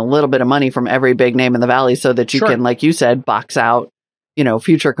of taking a little bit of money from every big name in the Valley so that you can, like you said, box out,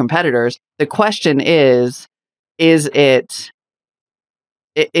 future competitors. The question is it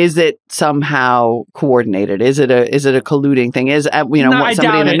somehow coordinated? Is it a colluding thing? What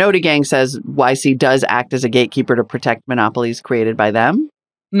somebody in the Nota gang says YC does act as a gatekeeper to protect monopolies created by them?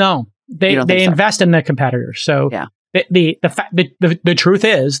 No, they invest in the competitors. So the truth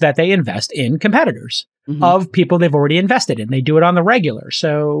is that they invest in competitors of people they've already invested in. They do it on the regular.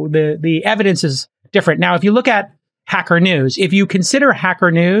 So the evidence is different. Now, if you look at Hacker News, if you consider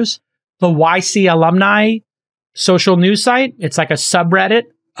Hacker News the YC alumni social news site, it's like a subreddit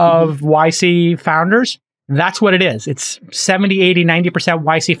of YC founders. That's what it is. It's 70, 80, 90%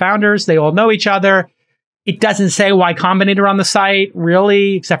 YC founders. They all know each other. It doesn't say Y Combinator on the site,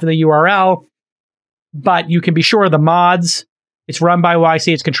 really, except for the URL. But you can be sure the mods, it's run by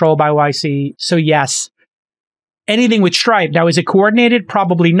YC, it's controlled by YC. So yes, anything with Stripe. Now, is it coordinated?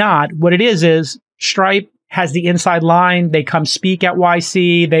 Probably not. What it is Stripe has the inside line. They come speak at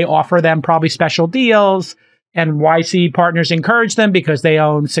YC. They offer them probably special deals. And YC partners encourage them because they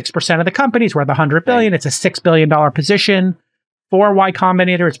own 6% of the company. It's worth $100 billion. It's a $6 billion position for Y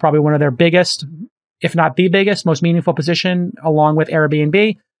Combinator. It's probably one of their biggest, if not the biggest, most meaningful position, along with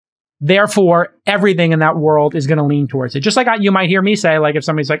Airbnb. Therefore, everything in that world is going to lean towards it. Just like you might hear me say, like, if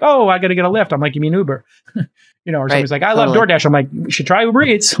somebody's like, oh, I got to get a Lyft, I'm like, you mean Uber? Or somebody's like, I love DoorDash. I'm like, we should try Uber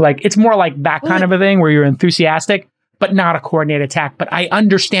Eats. Like, it's more like that kind of a thing where you're enthusiastic, but not a coordinated attack. But I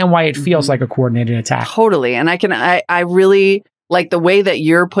understand why it feels like a coordinated attack. Totally. And I really like the way that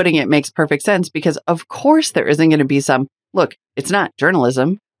you're putting it makes perfect sense, because of course there isn't going to be some, look, it's not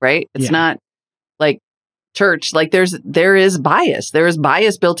journalism, right? It's not like church. Like there is bias. There is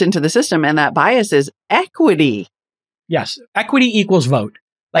bias built into the system, and that bias is equity. Yes. Equity equals vote.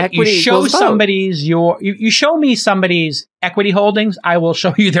 Like equity you show somebody's you show me somebody's equity holdings, I will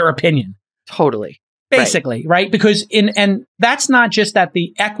show you their opinion. Totally. Basically, right? Because and that's not just that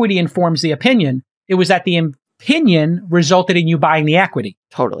the equity informs the opinion. It was that the opinion resulted in you buying the equity.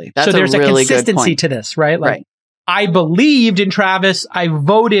 Totally. That's so there's really a consistency to this, right? Like, I believed in Travis. I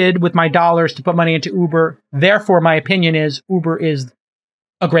voted with my dollars to put money into Uber. Therefore, my opinion is Uber is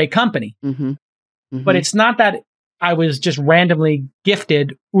a great company. Mm-hmm. Mm-hmm. But it's not that I was just randomly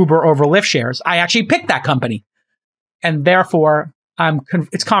gifted Uber over Lyft shares. I actually picked that company. And therefore,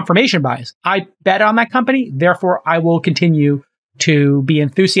 it's confirmation bias. I bet on that company. Therefore, I will continue to be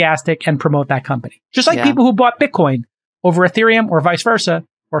enthusiastic and promote that company. Just like people who bought Bitcoin over Ethereum or vice versa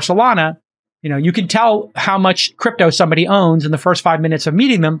or Solana. You can tell how much crypto somebody owns in the first 5 minutes of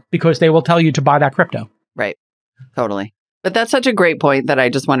meeting them because they will tell you to buy that crypto. Right. Totally. But that's such a great point that I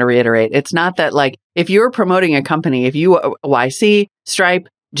just want to reiterate. It's not that, like, if you're promoting a company, if you, YC, Stripe,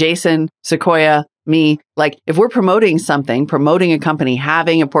 Jason, Sequoia, me, like, if we're promoting something, promoting a company,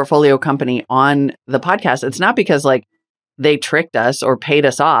 having a portfolio company on the podcast, it's not because, like, they tricked us or paid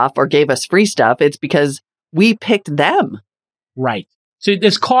us off or gave us free stuff. It's because we picked them. Right. So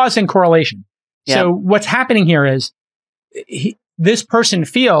there's cause and correlation. Yep. So what's happening here is this person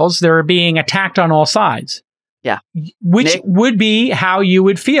feels they're being attacked on all sides. Yeah. Which would be how you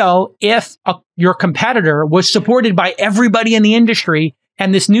would feel if your competitor was supported by everybody in the industry,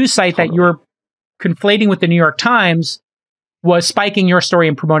 and this news site that you're conflating with the New York Times was spiking your story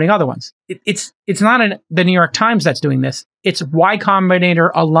and promoting other ones. It's not the New York Times that's doing this. It's Y Combinator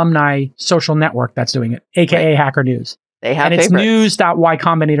alumni social network that's doing it, aka Hacker News. They have and it's favorites.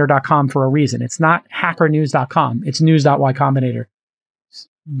 news.ycombinator.com for a reason. It's not hackernews.com. It's news.ycombinator.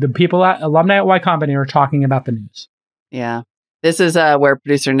 The people at alumni at Y Combinator are talking about the news. Yeah. This is where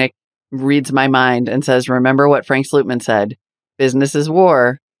producer Nick reads my mind and says, remember what Frank Slootman said, business is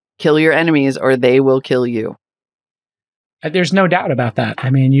war. Kill your enemies or they will kill you. There's no doubt about that.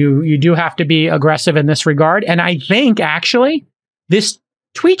 I mean, you do have to be aggressive in this regard. And I think actually this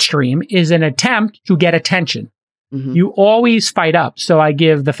tweet stream is an attempt to get attention. Mm-hmm. You always fight up. So I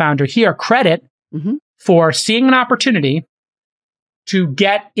give the founder here credit for seeing an opportunity to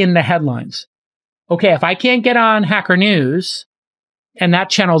get in the headlines. Okay, if I can't get on Hacker News and that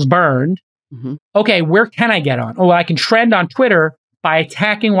channel's burned, okay, where can I get on? Oh, well, I can trend on Twitter by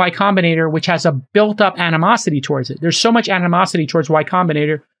attacking Y Combinator, which has a built-up animosity towards it. There's so much animosity towards Y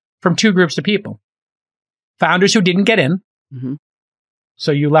Combinator from two groups of people. Founders who didn't get in.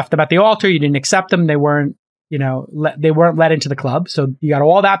 So you left them at the altar. You didn't accept them. They weren't, they weren't let into the club. So you got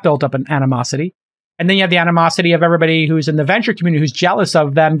all that built up in animosity. And then you have the animosity of everybody who's in the venture community who's jealous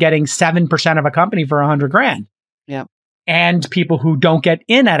of them getting 7% of a company for $100,000. Yeah. And people who don't get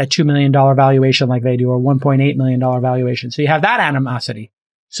in at a $2 million valuation like they do, or $1.8 million valuation. So you have that animosity.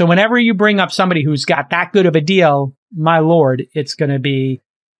 So whenever you bring up somebody who's got that good of a deal, my Lord, it's going to be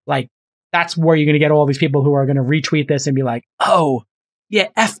like, that's where you're going to get all these people who are going to retweet this and be like, oh, yeah,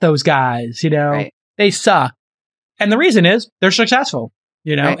 F those guys, they suck. And the reason is they're successful.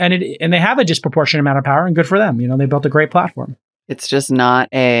 And they have a disproportionate amount of power, and good for them. They built a great platform. It's just not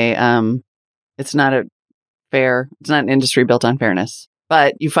it's not an industry built on fairness,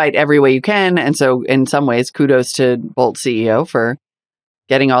 but you fight every way you can. And so in some ways, kudos to Bolt CEO for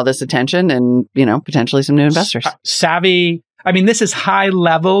getting all this attention and, potentially some new investors. Savvy. I mean, this is high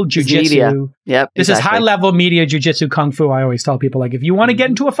level jujitsu. Yep. This is high level media jujitsu kung fu. I always tell people, like, if you want to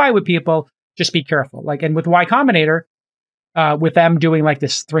get into a fight with people, just be careful. Like, and with Y Combinator, with them doing like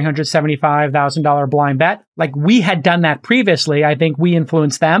this $375,000 blind bet. Like we had done that previously. I think we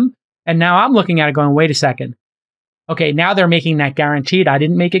influenced them. And now I'm looking at it going, wait a second. Okay, now they're making that guaranteed. I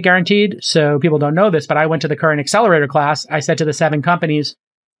didn't make it guaranteed. So people don't know this, but I went to the current accelerator class. I said to the 7 companies,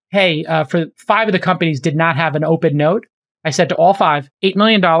 hey, for 5 of the companies did not have an open note. I said to all 5, $8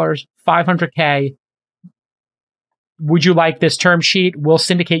 million, $500K. Would you like this term sheet? We'll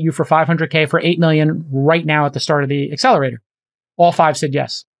syndicate you for $500K for $8 million right now at the start of the accelerator. All 5 said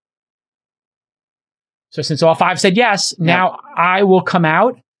yes. So since all 5 said yes, now I will come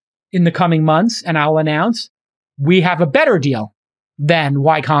out in the coming months and I'll announce we have a better deal than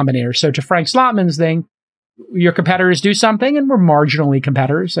Y Combinator. So to Frank Slotman's thing, your competitors do something and we're marginally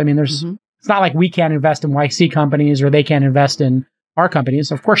competitors. I mean, it's not like we can't invest in YC companies or they can't invest in our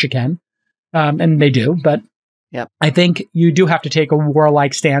companies. Of course you can. And they do, but I think you do have to take a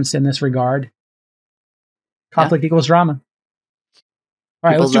warlike stance in this regard. Conflict equals drama. All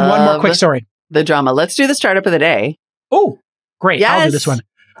right, let's do one more quick story. The drama. Let's do the startup of the day. Oh, great. I'll do this one.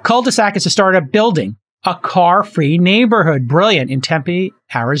 Cul-de-sac is a startup building a car-free neighborhood. Brilliant. In Tempe,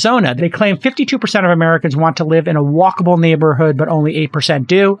 Arizona. They claim 52% of Americans want to live in a walkable neighborhood, but only 8%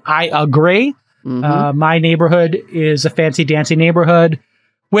 do. I agree. My neighborhood is a fancy-dancy neighborhood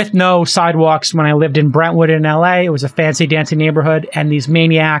with no sidewalks. When I lived in Brentwood in LA, it was a fancy-dancy neighborhood. And these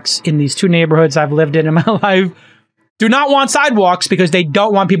maniacs in these 2 neighborhoods I've lived in my life do not want sidewalks because they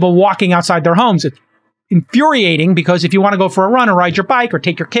don't want people walking outside their homes. It's infuriating because if you want to go for a run or ride your bike or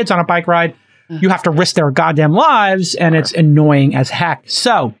take your kids on a bike ride, you have to risk their goddamn lives, and it's annoying as heck.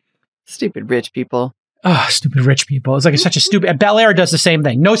 So, stupid rich people. Oh, stupid rich people. It's like such a stupid... Bel Air does the same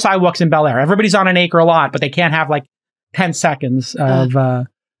thing. No sidewalks in Bel Air. Everybody's on an acre lot, but they can't have like 10 seconds of,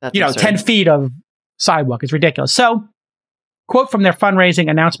 10 feet of sidewalk. It's ridiculous. So, quote from their fundraising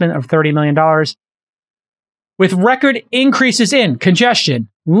announcement of $30 million. With record increases in congestion,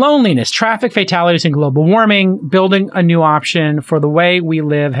 loneliness, traffic fatalities, and global warming, building a new option for the way we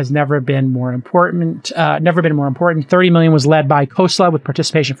live has never been more important. $30 million was led by Khosla with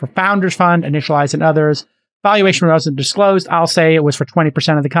participation for Founders Fund, Initialize, and others. Valuation wasn't disclosed. I'll say it was for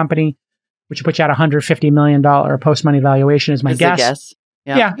 20% of the company, which puts you at $150 million post-money valuation is my guess.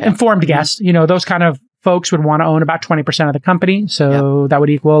 Yeah, informed guess. You know, those kind of folks would want to own about 20% of the company. So that would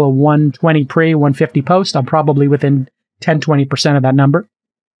equal a 120 pre, 150 post. I'm probably within 10-20% of that number.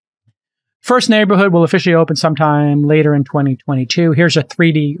 First neighborhood will officially open sometime later in 2022. Here's a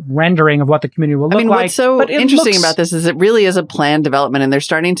 3D rendering of what the community will look like. What's so interesting about this is it really is a planned development, and they're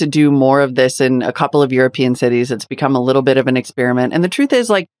starting to do more of this in a couple of European cities. It's become a little bit of an experiment. And the truth is,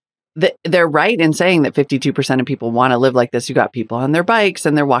 like, they're right in saying that 52% of people want to live like this. You got people on their bikes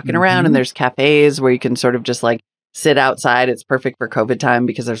and they're walking around, and there's cafes where you can sort of just like sit outside. It's perfect for COVID time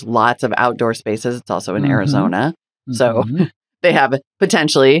because there's lots of outdoor spaces. It's also in Arizona. So they have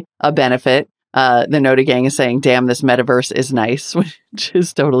potentially a benefit. The Noda Gang is saying, damn, this metaverse is nice, which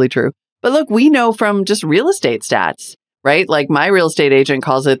is totally true. But look, we know from just real estate stats, right? Like my real estate agent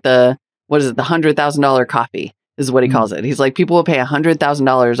calls it the $100,000 coffee is what he calls it. He's like, people will pay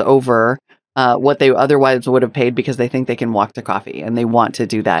 $100,000 over what they otherwise would have paid because they think they can walk to coffee and they want to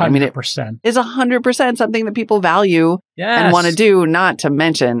do that. 100%. I mean, it is 100% something that people value and want to do, not to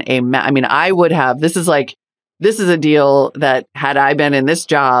mention I would have, this is a deal that had I been in this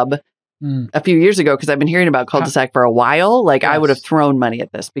job a few years ago, because I've been hearing about cul-de-sac for a while, I would have thrown money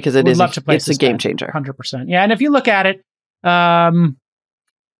at this because it's a game changer. 100%. Yeah. And if you look at it,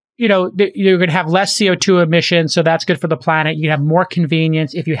 you're going to have less CO2 emissions, so that's good for the planet. You have more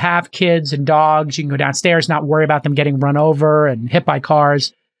convenience. If you have kids and dogs, you can go downstairs, not worry about them getting run over and hit by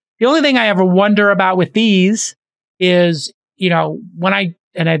cars. The only thing I ever wonder about with these is,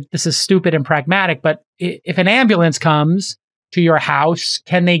 this is stupid and pragmatic, but if an ambulance comes to your house,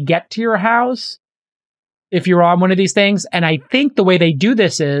 can they get to your house if you're on one of these things? And I think the way they do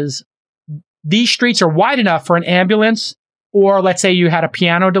this is these streets are wide enough for an ambulance, or let's say you had a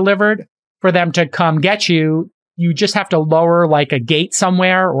piano delivered, for them to come get you. You just have to lower like a gate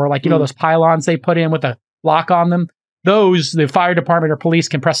somewhere, or those pylons they put in with a lock on them. Those, the fire department or police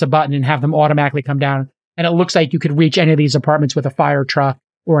can press a button and have them automatically come down. And it looks like you could reach any of these apartments with a fire truck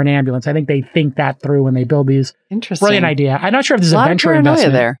or an ambulance. I think they think that through when they build these. Interesting. Brilliant idea. I'm not sure if this is a venture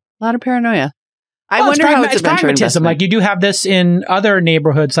investment. A lot of paranoia. I wonder how it's a venture investment. Like you do have this in other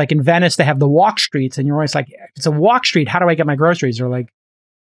neighborhoods, like in Venice, they have the walk streets, and you're always like, if it's a walk street, how do I get my groceries? Or like,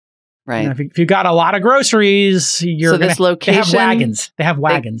 right. If you got a lot of groceries, they have wagons. They have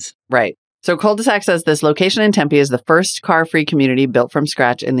wagons. Right. So Cul-de-sac says this location in Tempe is the first car-free community built from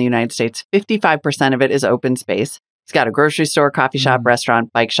scratch in the United States. 55% of it is open space. It's got a grocery store, coffee shop,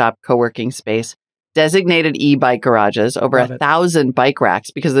 restaurant, bike shop, co-working space. designated e-bike garages, over 1,000 bike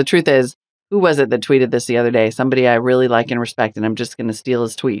racks. Because the truth is, who was it that tweeted this the other day? Somebody I really like and respect, and I'm just going to steal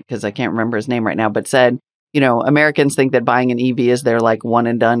his tweet because I can't remember his name right now, but said, Americans think that buying an EV is their like one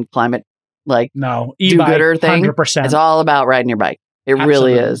and done climate, no, do-gooder thing. 100%. It's all about riding your bike. It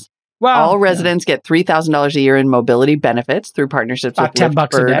really is. Well, all residents get $3,000 a year in mobility benefits through partnerships with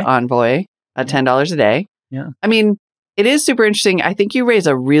Lyft, Bird, Envoy, $10 a day. Yeah. I mean, it is super interesting. I think you raise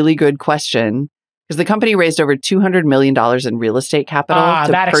a really good question because the company raised over $200 million in real estate capital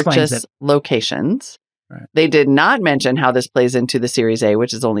to purchase locations. Right. They did not mention how this plays into the Series A,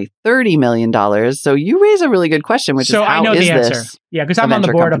 which is only $30 million. So you raise a really good question, which is how I know is the answer. this? Yeah, because I'm on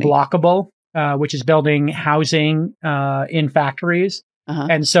the board of Blockable, which is building housing in factories.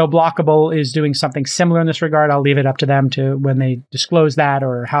 And so Blockable is doing something similar in this regard. I'll leave it up to them to when they disclose that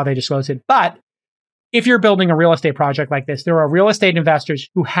or how they disclose it. But if you're building a real estate project like this, there are real estate investors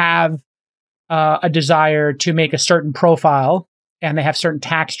who have a desire to make a certain profile and they have certain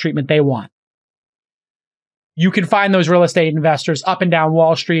tax treatment they want. You can find those real estate investors up and down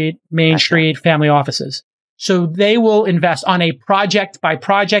Wall Street, Main Street, family offices. So they will invest on a project by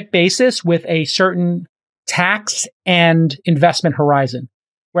project basis with a certain tax and investment horizon.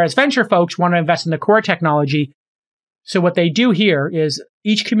 Whereas venture folks want to invest in the core technology. So what they do here is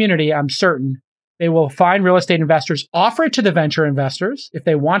each community, I'm certain, they will find real estate investors, offer it to the venture investors if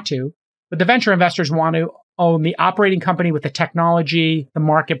they want to, but the venture investors want to own the operating company with the technology, the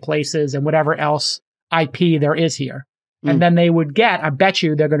marketplaces, and whatever else IP there is here. And then they would get, I bet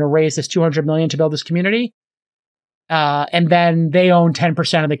you they're going to raise this $200 million to build this community. And then they own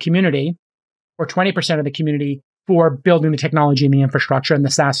 10% of the community or 20% of the community for building the technology and the infrastructure and the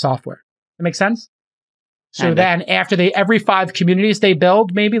SaaS software. That makes sense? So then after every 5 communities they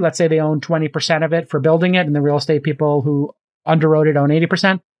build, maybe, let's say they own 20% of it for building it and the real estate people who underwrote it own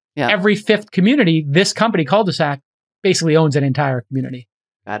 80%. Yeah. Every 5th community, this company, Cul-de-sac, basically owns an entire community.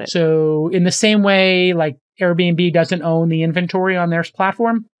 Got it. So in the same way, like Airbnb doesn't own the inventory on their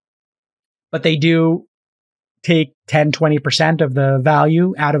platform, but they do take 10, 20% of the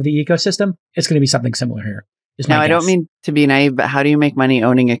value out of the ecosystem. It's going to be something similar here. Now, I don't mean to be naive, but how do you make money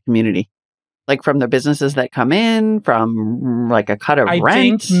owning a community? Like from the businesses that come in, from like a cut of rent? I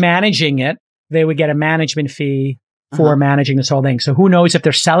think managing it, they would get a management fee for managing this whole thing. So who knows if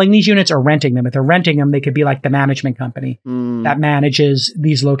they're selling these units or renting them. If they're renting them, they could be like the management company that manages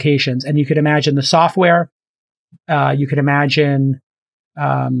these locations. And you could imagine the software. You could imagine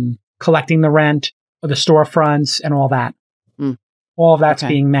collecting the rent or the storefronts and all that. All of that's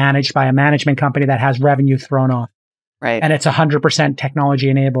being managed by a management company that has revenue thrown off. Right. And it's 100% technology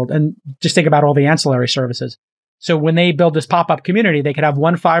enabled. And just think about all the ancillary services. So when they build this pop-up community, they could have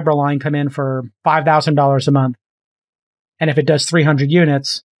one fiber line come in for $5,000 a month. And if it does 300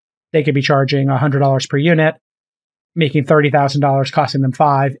 units, they could be charging $100 per unit, making $30,000, costing them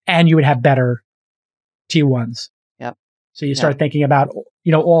 $5,000, and you would have better T1s. Yep. So you start thinking about,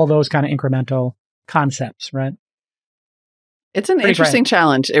 all those kind of incremental concepts, right? It's an interesting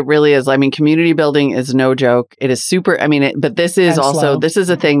challenge. It really is. I mean, community building is no joke. It is super. I mean, but this is also, this is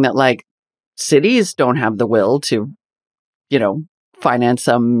a thing that like cities don't have the will to, finance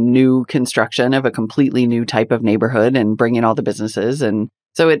some new construction of a completely new type of neighborhood and bring in all the businesses. And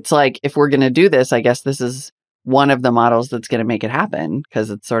so it's like, if we're going to do this, I guess this is one of the models that's going to make it happen because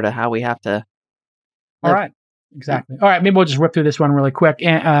it's sort of how we have to. All right. Exactly. All right. Maybe we'll just whip through this one really quick.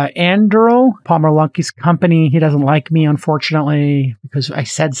 Andrew, Palmer Luckey's company. He doesn't like me, unfortunately, because I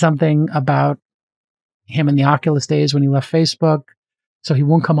said something about him in the Oculus days when he left Facebook. So he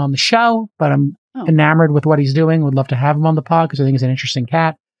won't come on the show, but I'm enamored with what he's doing. Would love to have him on the pod because I think he's an interesting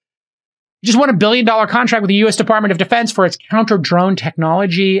cat. He just won $1 billion contract with the U.S. Department of Defense for its counter-drone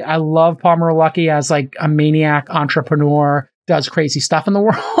technology. I love Palmer Luckey as like a maniac entrepreneur, does crazy stuff in the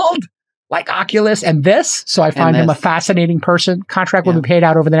world. Like Oculus and this. So I find him a fascinating person. Contract will be paid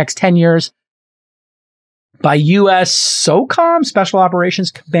out over the next 10 years by U.S. SOCOM, Special Operations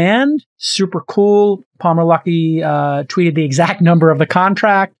Command. Super cool. Palmer Luckey tweeted the exact number of the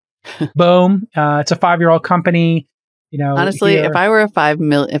contract. Boom. It's a 5-year-old company. Honestly, if I were a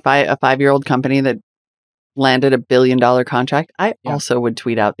 5-year-old company that landed $1 billion contract, I also would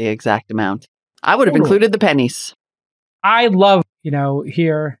tweet out the exact amount. I would have included the pennies. I love,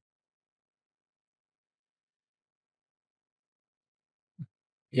 here.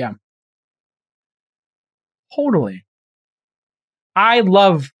 Yeah. Totally. I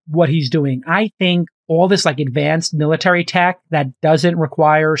love what he's doing. I think all this like advanced military tech that doesn't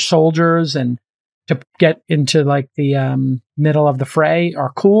require soldiers and to get into like the middle of the fray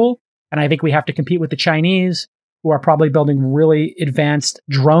are cool. And I think we have to compete with the Chinese, who are probably building really advanced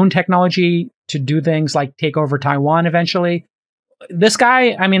drone technology to do things like take over Taiwan eventually. This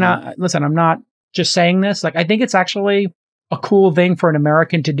guy, I mean, listen, I'm not just saying this. Like, I think it's actually a cool thing for an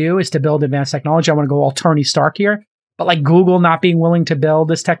American to do is to build advanced technology. I want to go all Tony Stark here. But like Google not being willing to build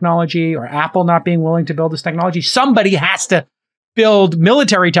this technology or Apple not being willing to build this technology, somebody has to build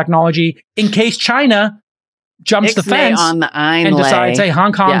military technology in case China jumps the fence on the and decides, hey,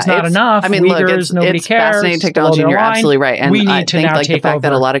 Hong Kong's not enough. I mean, Uyghurs, look, nobody it's cares. Fascinating technology, and you're absolutely right. And we need I to think now like the take fact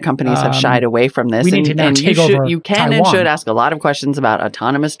that a lot of companies have shied away from this. We need to now take over you can Taiwan. and should ask a lot of questions about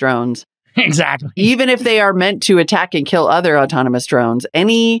autonomous drones. Exactly. Even if they are meant to attack and kill other autonomous drones,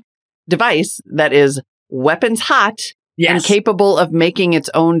 any device that is weapons hot and capable of making its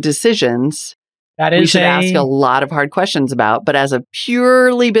own decisions, we should ask a lot of hard questions about. But as a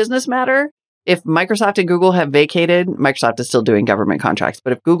purely business matter, if Microsoft and Google have vacated, Microsoft is still doing government contracts,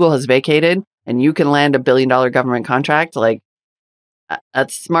 but if Google has vacated and you can land $1 billion government contract, like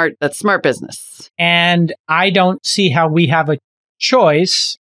that's smart business. And I don't see how we have a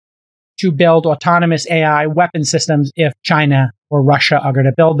choice to build autonomous AI weapon systems if China or Russia are going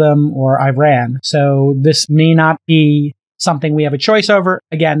to build them, or Iran. So this may not be something we have a choice over.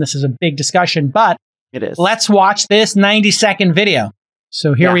 Again, this is a big discussion, but it is. Let's watch this 90-second video.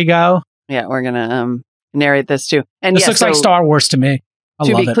 So here we go. Yeah, we're going to narrate this too. And this looks like Star Wars to me.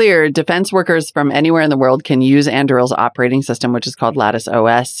 To be clear, defense workers from anywhere in the world can use Anduril's operating system, which is called Lattice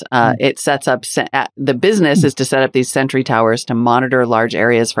OS. It sets up, the business is to set up these sentry towers to monitor large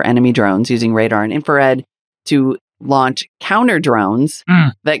areas for enemy drones using radar and infrared to launch counter drones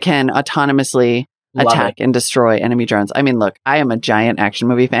that can autonomously attack and destroy enemy drones. I mean, look, I am a giant action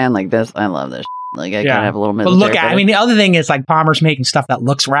movie fan like this. I love this. Like, I can have a little military. But look, I mean, the other thing is like Palmer's making stuff that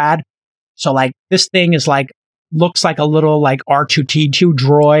looks rad. So like this thing is like, looks like a little like R2-D2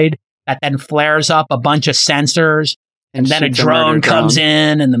 droid that then flares up a bunch of sensors and then a drone comes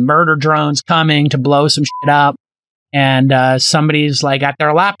in and the murder drone's coming to blow some shit up. And somebody's like at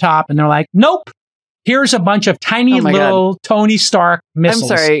their laptop and they're like, nope, here's a bunch of tiny little Tony Stark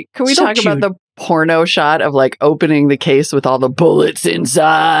missiles. I'm sorry. Can we talk about the porno shot of like opening the case with all the bullets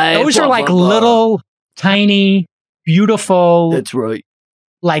inside? Those are like little tiny, beautiful. That's right.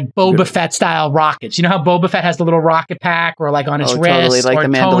 Like Boba Fett style rockets. You know how Boba Fett has the little rocket pack or like on his wrist? Totally, like or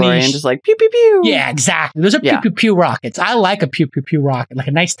the Mandalorian, just like pew, pew, pew. Yeah, exactly. Those are pew, pew, pew rockets. I like a pew, pew, pew rocket. Like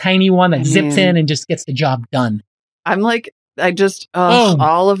a nice tiny one that zips in and just gets the job done. I'm like,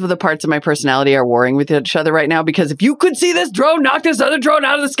 all of the parts of my personality are warring with each other right now because if you could see this drone knock this other drone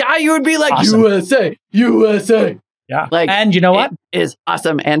out of the sky, you would be like, awesome. USA, USA. Yeah. Like, and you know what? It is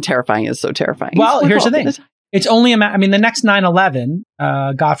awesome and terrifying. It's so terrifying. Well, here's the thing. It's only I mean, the next 9/11,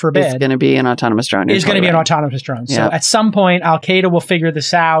 God forbid, is going to be an autonomous drone. Is going to be an autonomous drone. So at some point, Al Qaeda will figure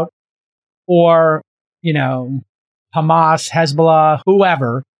this out, or you know, Hamas, Hezbollah,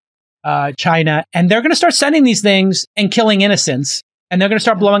 whoever, China, and they're going to start sending these things and killing innocents, and they're going to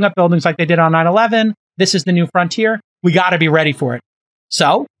start blowing up buildings like they did on 9/11. This is the new frontier. We got to be ready for it.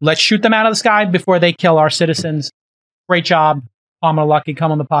 So let's shoot them out of the sky before they kill our citizens. Great job, Palmer Luckey.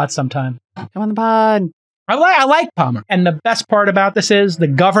 Come on the pod sometime. Come on the pod. I like Palmer. And the best part about this is the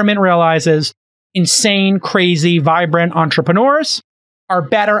government realizes insane, crazy, vibrant entrepreneurs are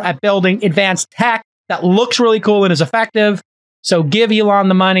better at building advanced tech that looks really cool and is effective. So give Elon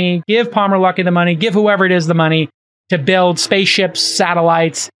the money, give Palmer Luckey the money, give whoever it is the money to build spaceships,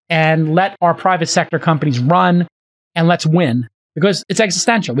 satellites, and let our private sector companies run, and let's win. Because it's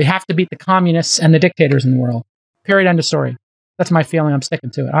existential. We have to beat the communists and the dictators in the world. Period. End of story. That's my feeling. I'm sticking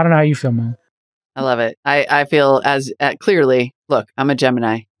to it. I don't know how you feel, Mo. I love it. I feel as clearly, look, I'm a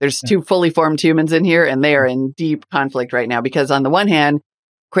Gemini. There's two fully formed humans in here, and they are in deep conflict right now because on the one hand,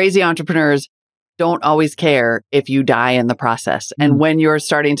 crazy entrepreneurs don't always care if you die in the process. And when you're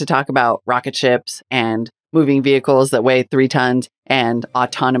starting to talk about rocket ships and moving vehicles that weigh 3 tons and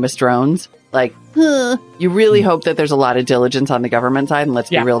autonomous drones, like, you really hope that there's a lot of diligence on the government side. And let's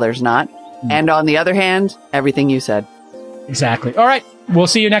be real, there's not. And on the other hand, everything you said. Exactly. All right. We'll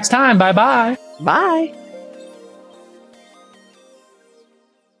see you next time. Bye-bye. Bye.